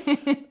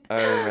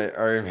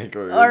in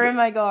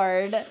my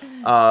guard.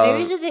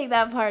 Maybe we should take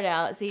that part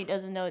out so he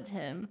doesn't know it's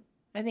him.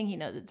 I think he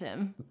knows it's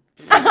him.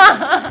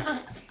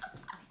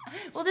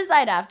 We'll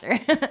decide after.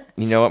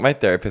 You know what my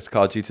therapist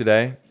called you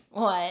today?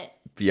 What?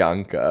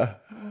 Bianca.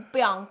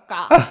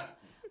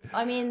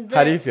 I mean,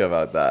 how do you feel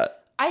about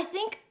that? I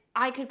think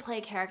I could play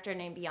a character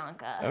named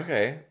Bianca.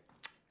 Okay.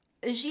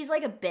 She's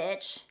like a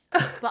bitch,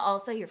 but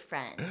also your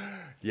friend.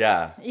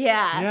 Yeah.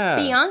 Yeah.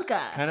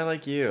 Bianca. Kind of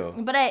like you.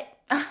 But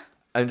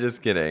I'm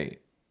just kidding.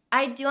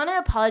 I do want to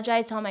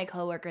apologize to all my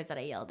coworkers that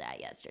I yelled at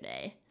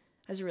yesterday.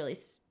 I was really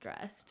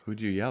stressed.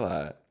 Who'd you yell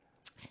at?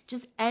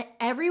 Just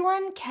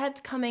everyone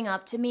kept coming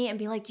up to me and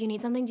be like, do you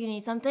need something? Do you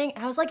need something?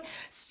 And I was like,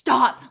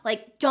 stop.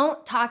 Like,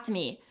 don't talk to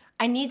me.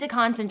 I need to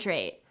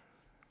concentrate.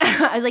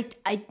 I was like,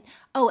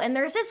 and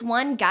there's this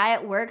one guy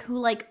at work who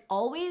like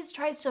always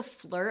tries to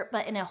flirt,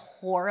 but in a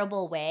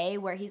horrible way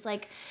where he's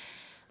like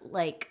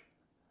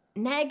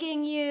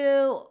nagging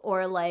you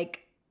or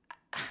like,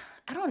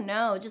 I don't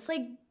know, just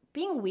like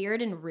being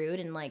weird and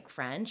rude and like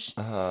French.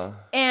 Uh-huh.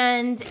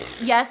 And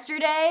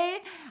yesterday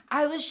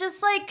I was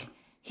just like,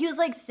 he was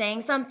like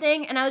saying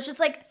something and I was just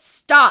like,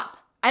 stop.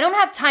 I don't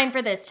have time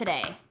for this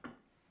today.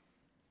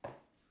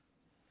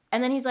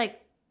 And then he's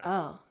like,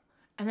 oh.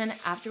 And then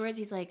afterwards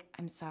he's like,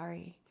 I'm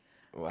sorry.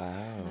 Wow.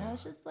 And I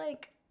was just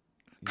like,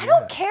 yeah. I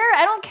don't care.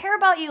 I don't care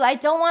about you. I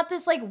don't want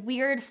this like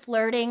weird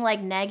flirting,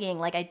 like negging.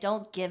 Like I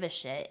don't give a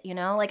shit, you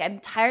know? Like I'm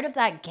tired of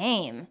that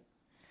game.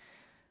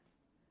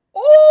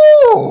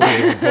 Oh!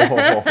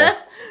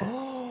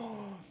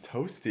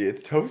 Toasty.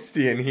 It's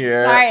toasty in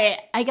here. Sorry.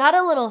 I got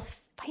a little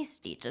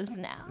feisty just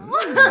now.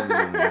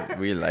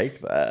 We like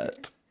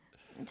that.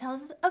 Tell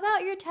us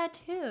about your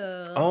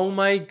tattoo. Oh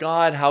my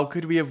God. How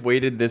could we have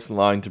waited this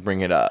long to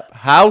bring it up?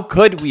 How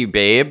could we,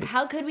 babe?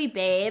 How could we,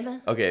 babe?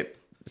 Okay.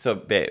 So,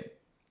 babe.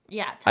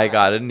 Yeah. I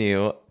got a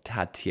new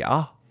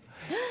tattoo.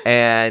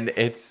 And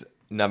it's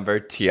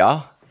number 2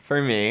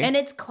 for me. And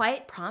it's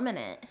quite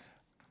prominent.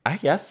 I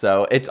guess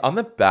so. It's on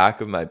the back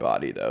of my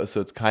body, though.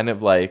 So it's kind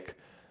of like...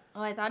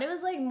 Oh, I thought it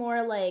was like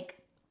more like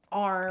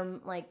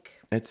arm, like...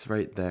 It's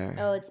right there.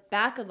 Oh, it's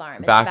back of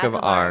arm. Back of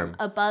arm.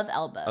 Above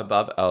elbow.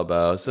 Above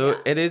elbow. So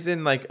it is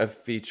in like a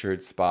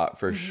featured spot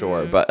for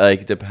sure. But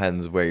like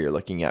depends where you're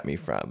looking at me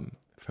from.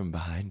 From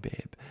behind,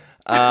 babe.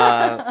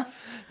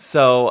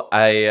 So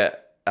I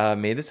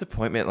made this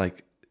appointment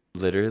like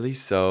literally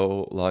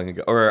so long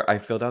ago. Or I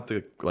filled out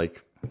the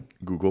like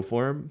Google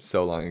form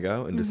so long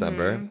ago in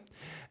December.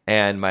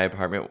 And my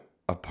appointment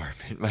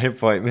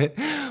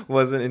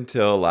wasn't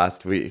until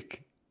last week.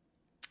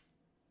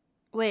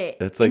 Wait,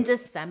 It's in like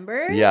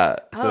December? yeah,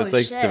 so Oh, it's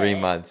like shit. 3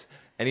 months.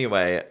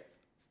 Anyway,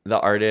 the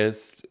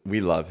artist,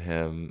 we love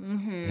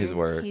him, his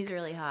work. He's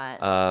really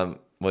hot.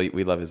 Well,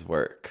 we love his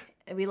work.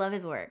 We love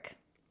his work.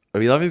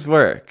 We love his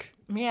work.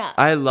 Yeah.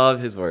 I love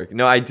his work.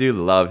 No, I do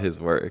love his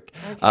work.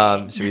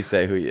 Okay. Should we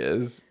say who he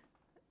is?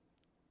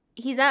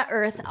 He's at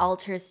Earth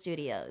Alter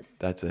Studios.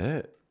 That's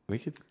it.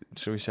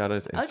 Should we shout out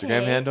his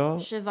Instagram handle?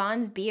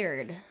 Siobhan's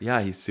beard.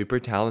 Yeah, he's super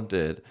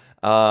talented.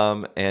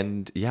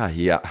 And yeah,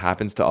 he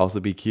happens to also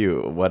be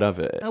cute. What of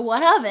it?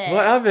 What of it?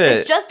 What of it?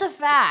 It's just a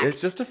fact.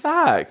 It's just a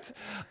fact.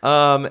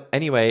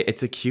 Anyway,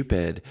 it's a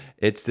Cupid.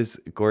 It's this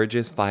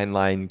gorgeous fine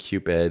line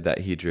Cupid that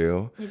he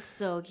drew. It's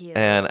so cute.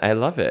 And I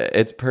love it.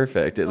 It's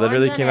perfect. It Go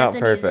literally on came out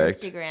Anthony's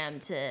perfect.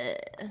 Instagram to.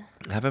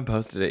 I haven't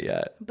posted it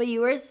yet. But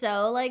you were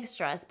so like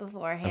stressed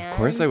beforehand. Of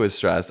course I was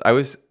stressed. I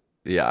was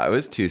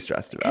too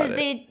stressed about it.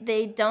 Because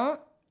they don't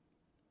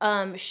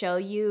show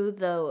you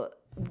the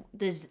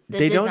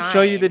they don't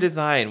show you the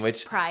design,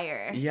 which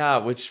prior. Yeah,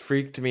 which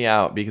freaked me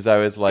out because I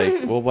was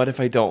like, well, what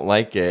if I don't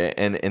like it?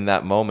 And in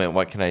that moment,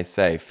 what can I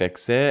say?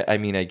 Fix it? I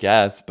mean, I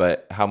guess,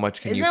 but how much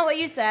can Isn't that what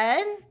you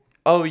said?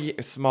 Oh, yeah,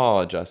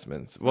 small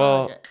adjustments.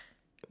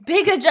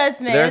 Big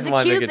adjustment. There's It was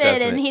one a big Cupid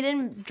adjustment. and he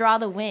didn't draw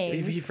the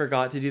wings. He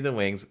forgot to do the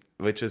wings,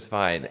 which was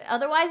fine.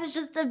 Otherwise, it's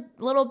just a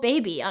little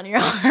baby on your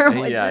arm,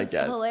 which Yeah, I is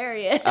guess.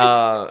 hilarious.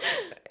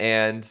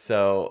 And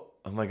so,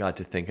 oh my God,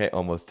 to think I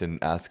almost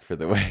didn't ask for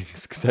the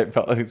wings because I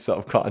felt like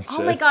self-conscious.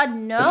 Oh my God,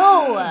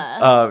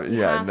 no.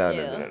 Yeah,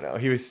 no.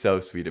 He was so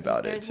sweet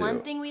about it, There's too.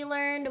 one thing we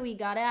learned. We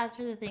got to ask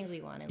for the things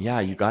we want.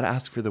 Yeah, you got to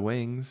ask for the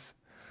wings.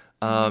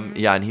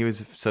 Yeah, and he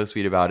was so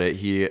sweet about it.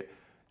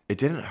 It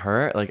didn't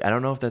hurt. Like, I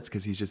don't know if that's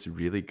because he's just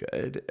really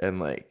good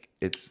and like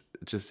it's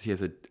just he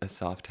has a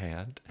soft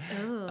hand.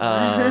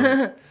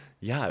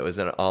 Yeah, it was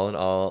an all in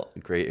all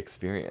great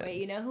experience. Wait,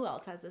 you know who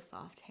else has a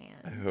soft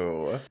hand?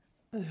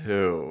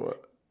 Who?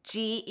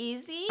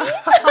 G-Eazy.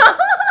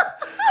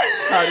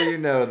 How do you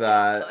know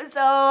that? So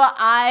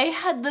I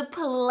had the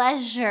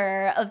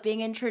pleasure of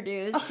being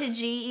introduced to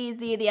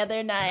G-Eazy the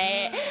other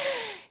night.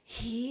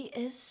 He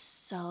is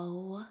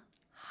so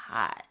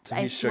hot.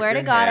 I swear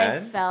to God,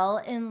 I fell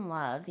in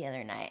love the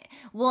other night.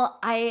 Well,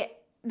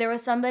 there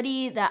was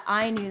somebody that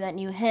I knew that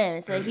knew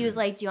him. So he was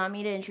like, do you want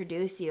me to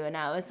introduce you? And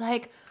I was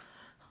like,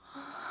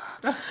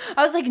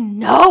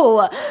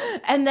 no.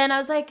 And then I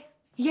was like,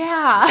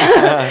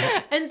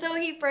 yeah. And so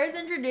he first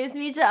introduced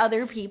me to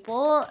other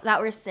people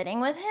that were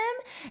sitting with him.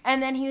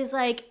 And then he was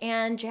like,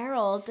 and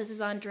Gerald, this is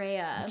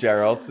Andrea.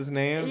 Gerald's his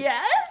name?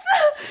 Yes.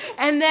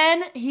 And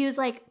then he was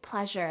like,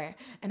 pleasure.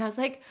 And I was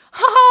like,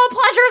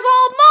 pleasure's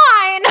all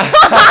mine. And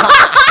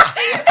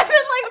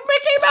then like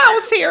Mickey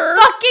Mouse here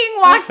fucking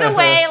walked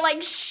away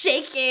like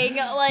shaking.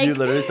 Like You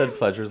literally said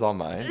pleasure's all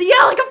mine?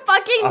 Yeah, like a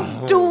fucking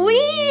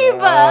dweeb.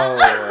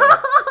 No.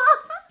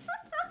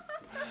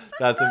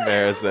 That's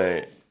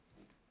embarrassing.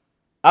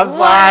 I'm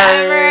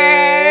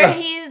Whatever. sorry.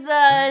 He's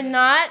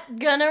not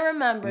gonna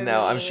remember me.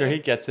 No, I'm sure he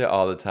gets it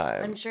all the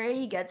time.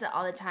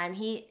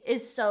 He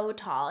is so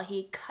tall.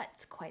 He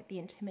cuts quite the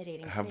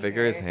intimidating How figure. big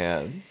are his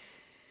hands?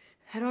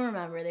 I don't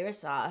remember. They were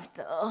soft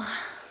though.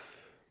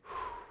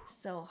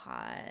 So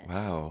hot.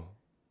 Wow.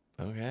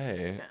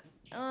 Okay.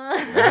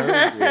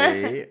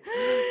 Okay.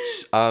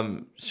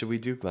 Should we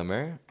do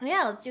Glimmer?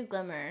 Yeah, let's do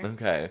Glimmer.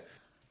 Okay.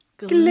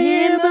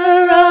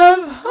 Glimmer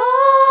of hope.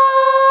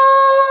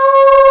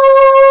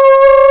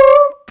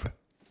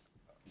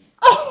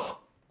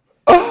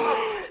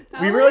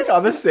 We were like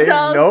on the same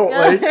so note.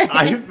 good. Like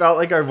I felt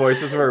like our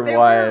voices were They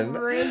one.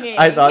 were ringing.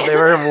 I thought they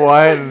were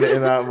one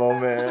in that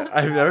moment.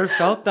 I've never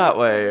felt that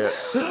way.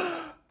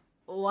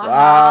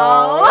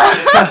 Wow.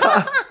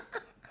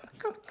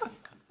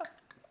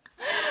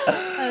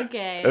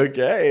 Okay.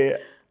 Okay.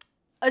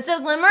 So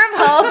Glimmer of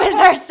Hope is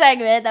our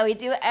segment that we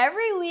do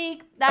every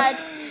week.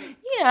 That's,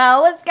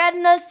 what's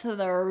getting us through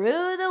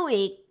the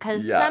week.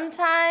 Because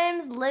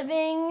sometimes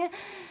living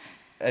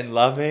and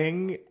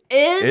loving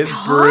is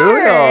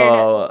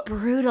hard.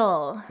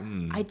 Brutal.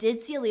 I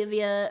did see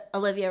Olivia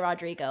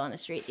Rodrigo on the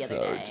street the other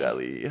day. So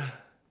jelly.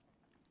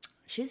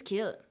 She's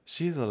cute.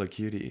 She's a little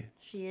cutie.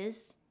 She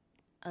is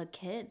a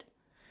kid.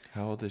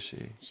 How old is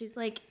she? She's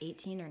like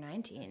 18 or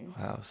 19.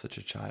 Wow, such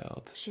a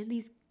child. She had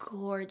these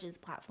gorgeous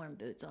platform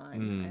boots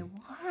on.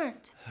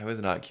 I was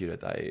not cute at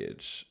that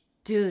age.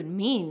 Dude,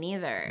 me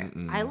neither.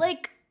 I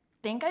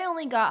think I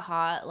only got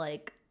hot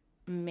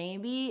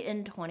maybe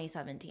in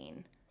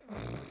 2017.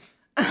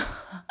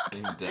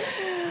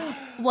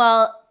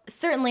 Well,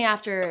 certainly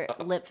after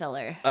lip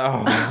filler.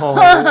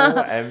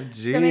 Oh,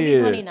 OMG. So maybe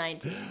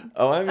 2019.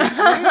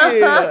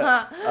 OMG.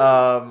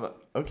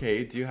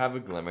 Okay, do you have a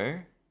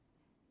glimmer?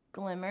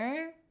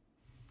 Glimmer?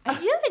 I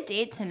do have a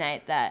date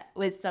tonight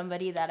with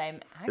somebody that I'm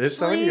actually There's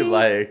someone you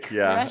like,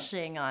 yeah.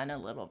 crushing on a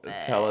little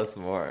bit. Tell us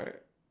more.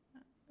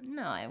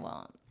 No, I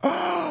won't.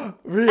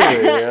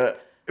 Really?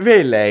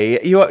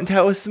 Really? You won't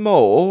tell us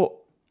more?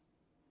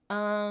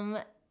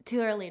 Too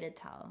early to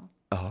tell.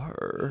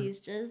 Oh. He's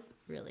just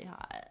really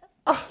hot.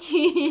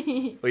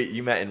 Wait,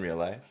 you met in real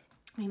life?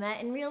 We met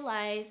in real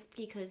life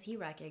because he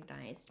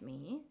recognized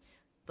me.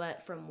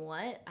 But from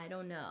what? I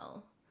don't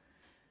know.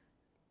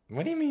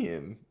 What do you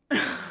mean?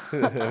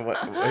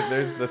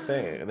 There's the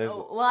thing.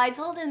 Well, I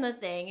told him the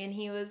thing, and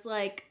he was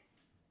like,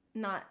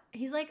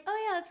 he's like,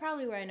 oh yeah, that's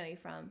probably where I know you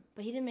from.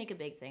 But he didn't make a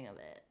big thing of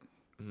it.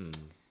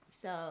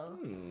 So,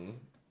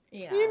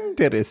 yeah.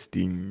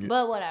 Interesting.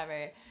 But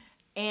whatever.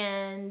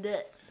 And,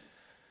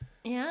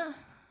 yeah.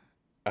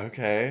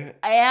 Okay.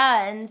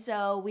 Yeah, and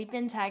so we've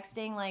been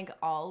texting like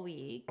all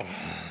week.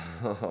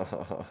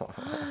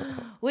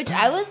 Which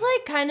I was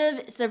like kind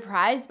of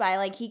surprised by.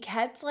 Like he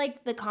kept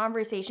like the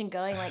conversation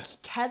going. Like he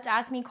kept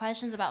asking me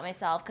questions about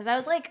myself. Because I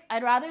was like,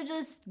 I'd rather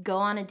just go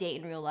on a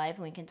date in real life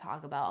and we can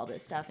talk about all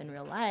this stuff in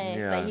real life.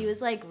 Yeah. But he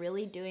was like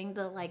really doing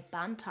the like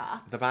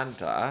banter. The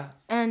banter.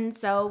 And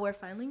so we're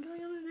finally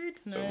going on a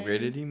date tonight. Where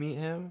did you meet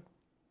him?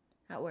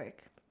 At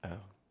work.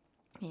 Oh.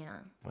 Yeah.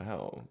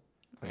 Wow.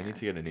 I need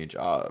to get a new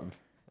job.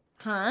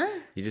 Huh?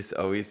 You just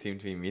always seem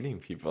to be meeting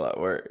people at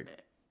work.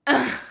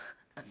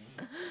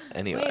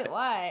 Anyway. Wait,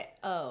 why?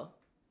 Oh.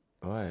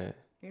 What?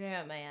 You're talking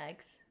about my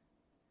ex.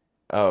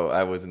 Oh,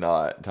 I was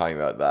not talking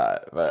about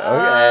that, but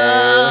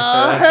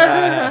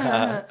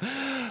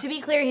okay. To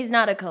be clear, he's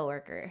not a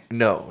coworker.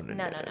 No.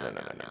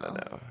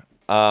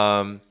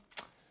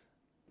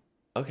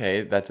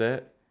 Okay, that's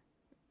it.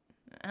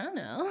 I don't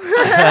know.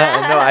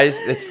 No,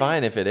 it's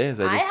fine if it is.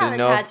 I just didn't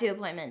know. I have a tattoo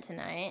appointment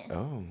tonight.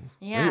 Oh.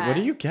 Yeah. Wait, what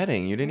are you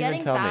getting? You didn't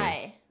even tell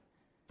me.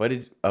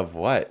 Of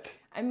what?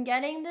 I'm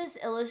getting this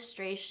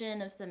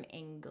illustration of some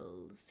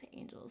angels.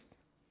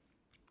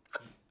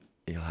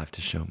 You'll have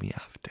to show me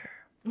after.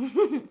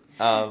 Your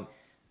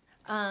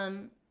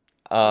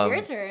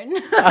turn.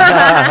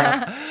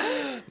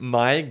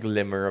 My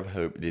glimmer of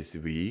hope this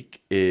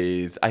week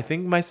is, I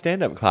think, my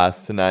stand-up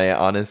class tonight,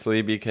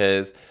 honestly,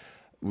 because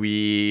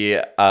we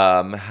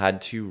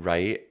had to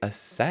write a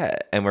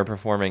set and we're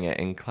performing it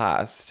in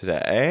class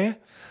today.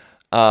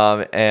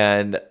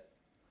 And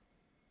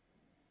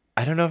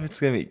I don't know if it's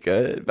going to be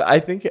good, but I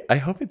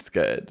hope it's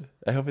good.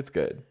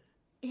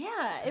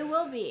 Yeah, it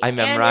will be. I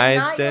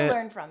memorized and if not, it. You'll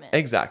learn from it.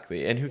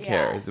 Exactly. And who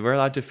cares? We're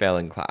allowed to fail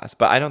in class,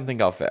 but I don't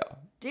think I'll fail.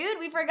 Dude,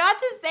 we forgot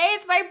to say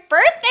it's my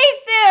birthday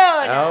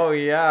soon. Oh,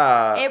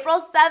 yeah.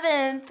 April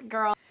 7th,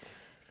 girl.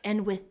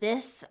 And with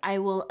this, I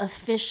will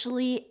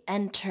officially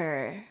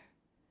enter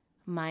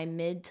my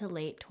mid to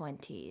late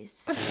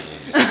 20s.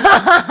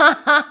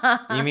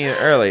 You mean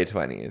early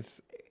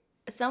 20s?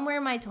 Somewhere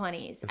in my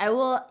 20s. I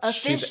will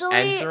officially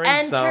enter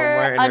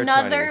another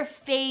another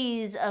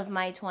phase of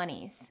my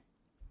 20s.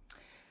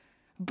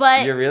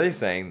 But you're really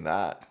saying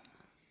that.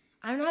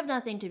 I don't have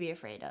nothing to be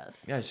afraid of.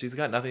 Yeah, she's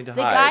got nothing to hide.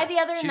 The guy the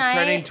other night, she's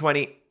turning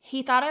 20.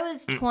 He thought I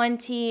was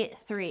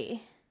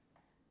 23.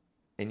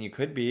 And you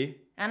could be.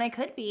 And I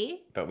could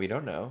be. But we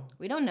don't know.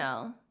 We don't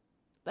know.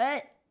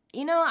 But,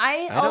 you know,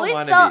 I always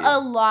felt a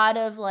lot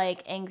of,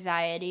 like,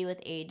 anxiety with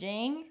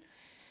aging.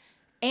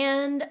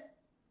 And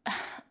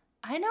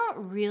I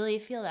don't really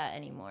feel that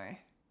anymore.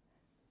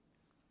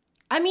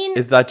 I mean...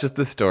 Is that just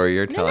the story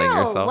you're telling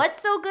yourself?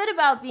 What's so good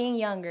about being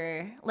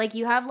younger? Like,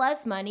 you have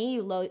less money.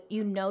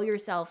 You know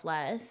yourself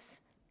less.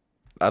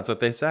 That's what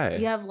they say.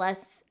 You have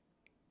less...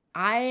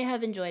 I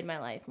have enjoyed my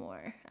life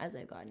more as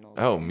I've gotten older.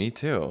 Oh, me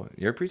too.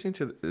 You're preaching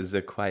to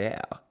the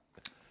choir.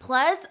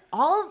 Plus,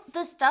 all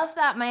the stuff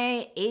that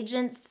my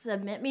agents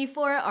submit me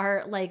for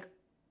are, like,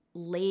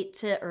 late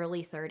to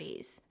early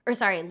 30s. Or,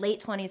 sorry,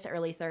 late 20s to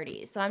early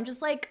 30s. So I'm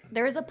just like,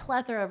 there's a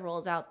plethora of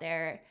roles out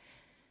there.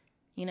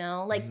 You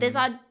know? Like, this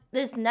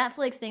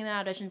Netflix thing that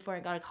I auditioned for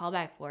and got a call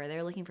back for,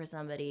 they're looking for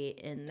somebody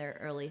in their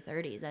early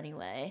 30s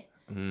anyway.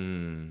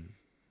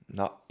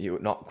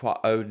 You're not quite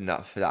old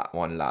enough for that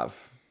one,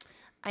 love.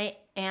 I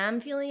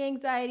am feeling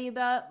anxiety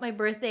about my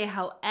birthday,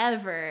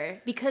 however,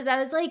 because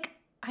I was like,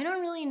 I don't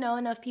really know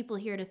enough people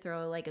here to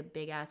throw like a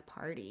big ass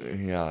party.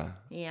 Yeah.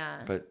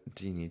 Yeah. But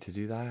do you need to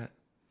do that?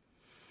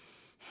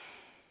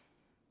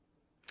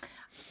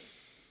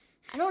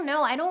 I don't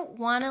know. I don't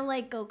want to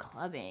like go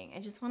clubbing. I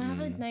just want to have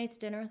a nice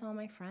dinner with all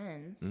my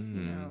friends, you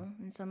know,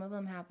 and some of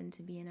them happen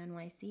to be in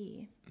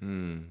NYC.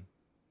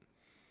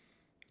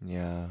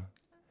 Yeah.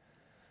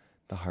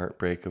 The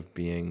heartbreak of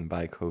being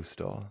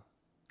bi-coastal.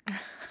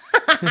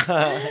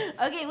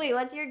 Okay, wait,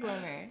 what's your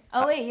glimmer?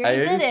 Oh, wait, you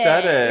already did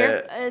said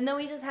it. And then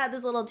we just had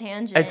this little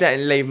tangent. I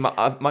didn't leave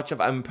much of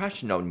an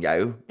impression on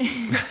you.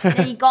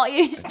 So you got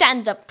your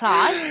stand-up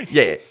class.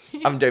 Yeah,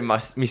 I'm doing my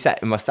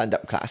set in my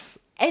stand-up class.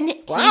 And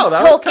wow,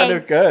 that was kind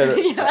of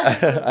good.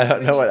 Yeah, I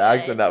don't know what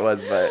accent that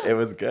was, but it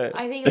was good.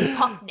 I think it was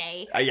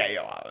Cockney.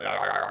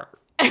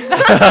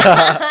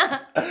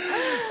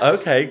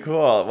 Okay,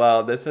 cool.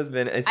 Well, this has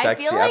been a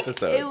sexy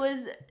episode. It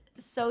was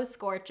so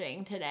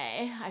scorching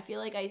today. I feel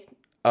like I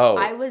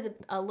was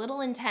a little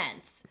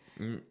intense.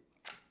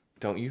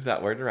 Don't use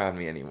that word around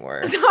me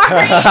anymore.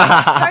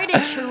 Sorry to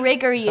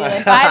trigger you.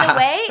 And by the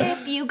way,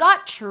 if you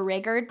got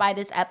triggered by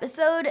this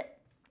episode,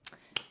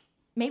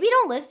 maybe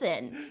don't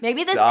listen.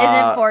 Maybe this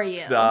isn't for you.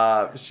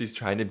 Stop. She's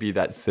trying to be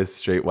that cis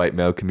straight white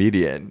male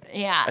comedian.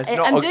 Yeah.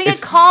 I'm doing a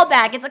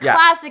callback. It's a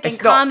classic in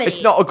comedy.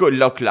 It's not a good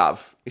look,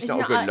 love. It's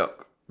not a good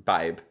look.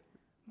 Vibes.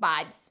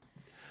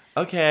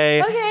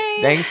 Okay.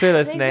 Thanks for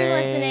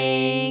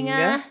listening.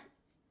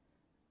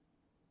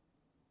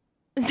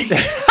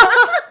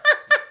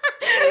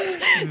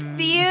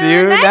 See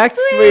you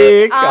next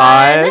week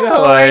on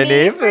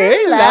Horny for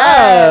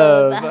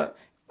Love.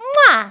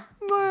 Mwah.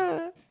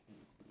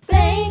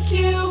 Thank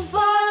you for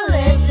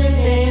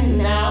listening.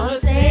 Now we're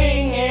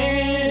singing.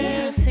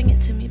 Yeah, sing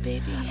it to me,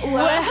 baby.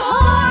 We're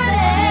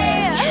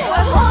horny.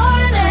 We're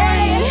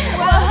horny.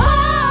 We're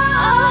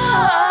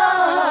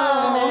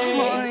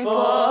horny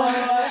for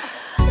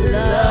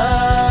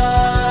love.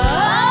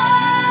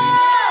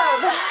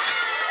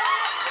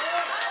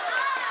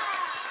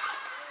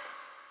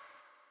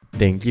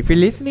 Thank you for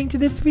listening to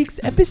this week's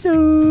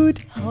episode.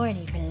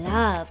 Horny for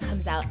Love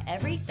comes out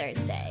every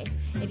Thursday.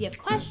 If you have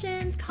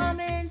questions,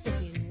 comments,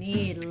 if you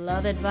need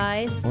love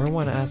advice, Or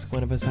want to ask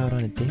one of us out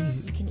on a date,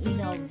 you can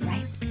email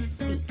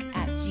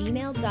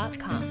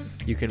ripetospeak@gmail.com.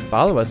 you can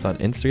follow us on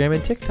Instagram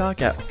and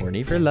TikTok at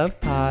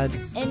hornyforlovepod.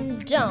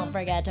 And don't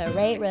forget to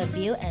rate,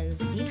 review, and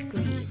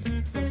subscribe.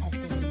 This has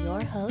been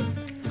your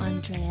host,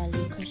 Andrea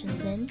Lee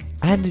Christensen.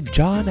 And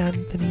John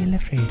Anthony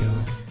Lafredo.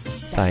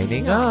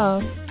 Signing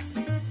off.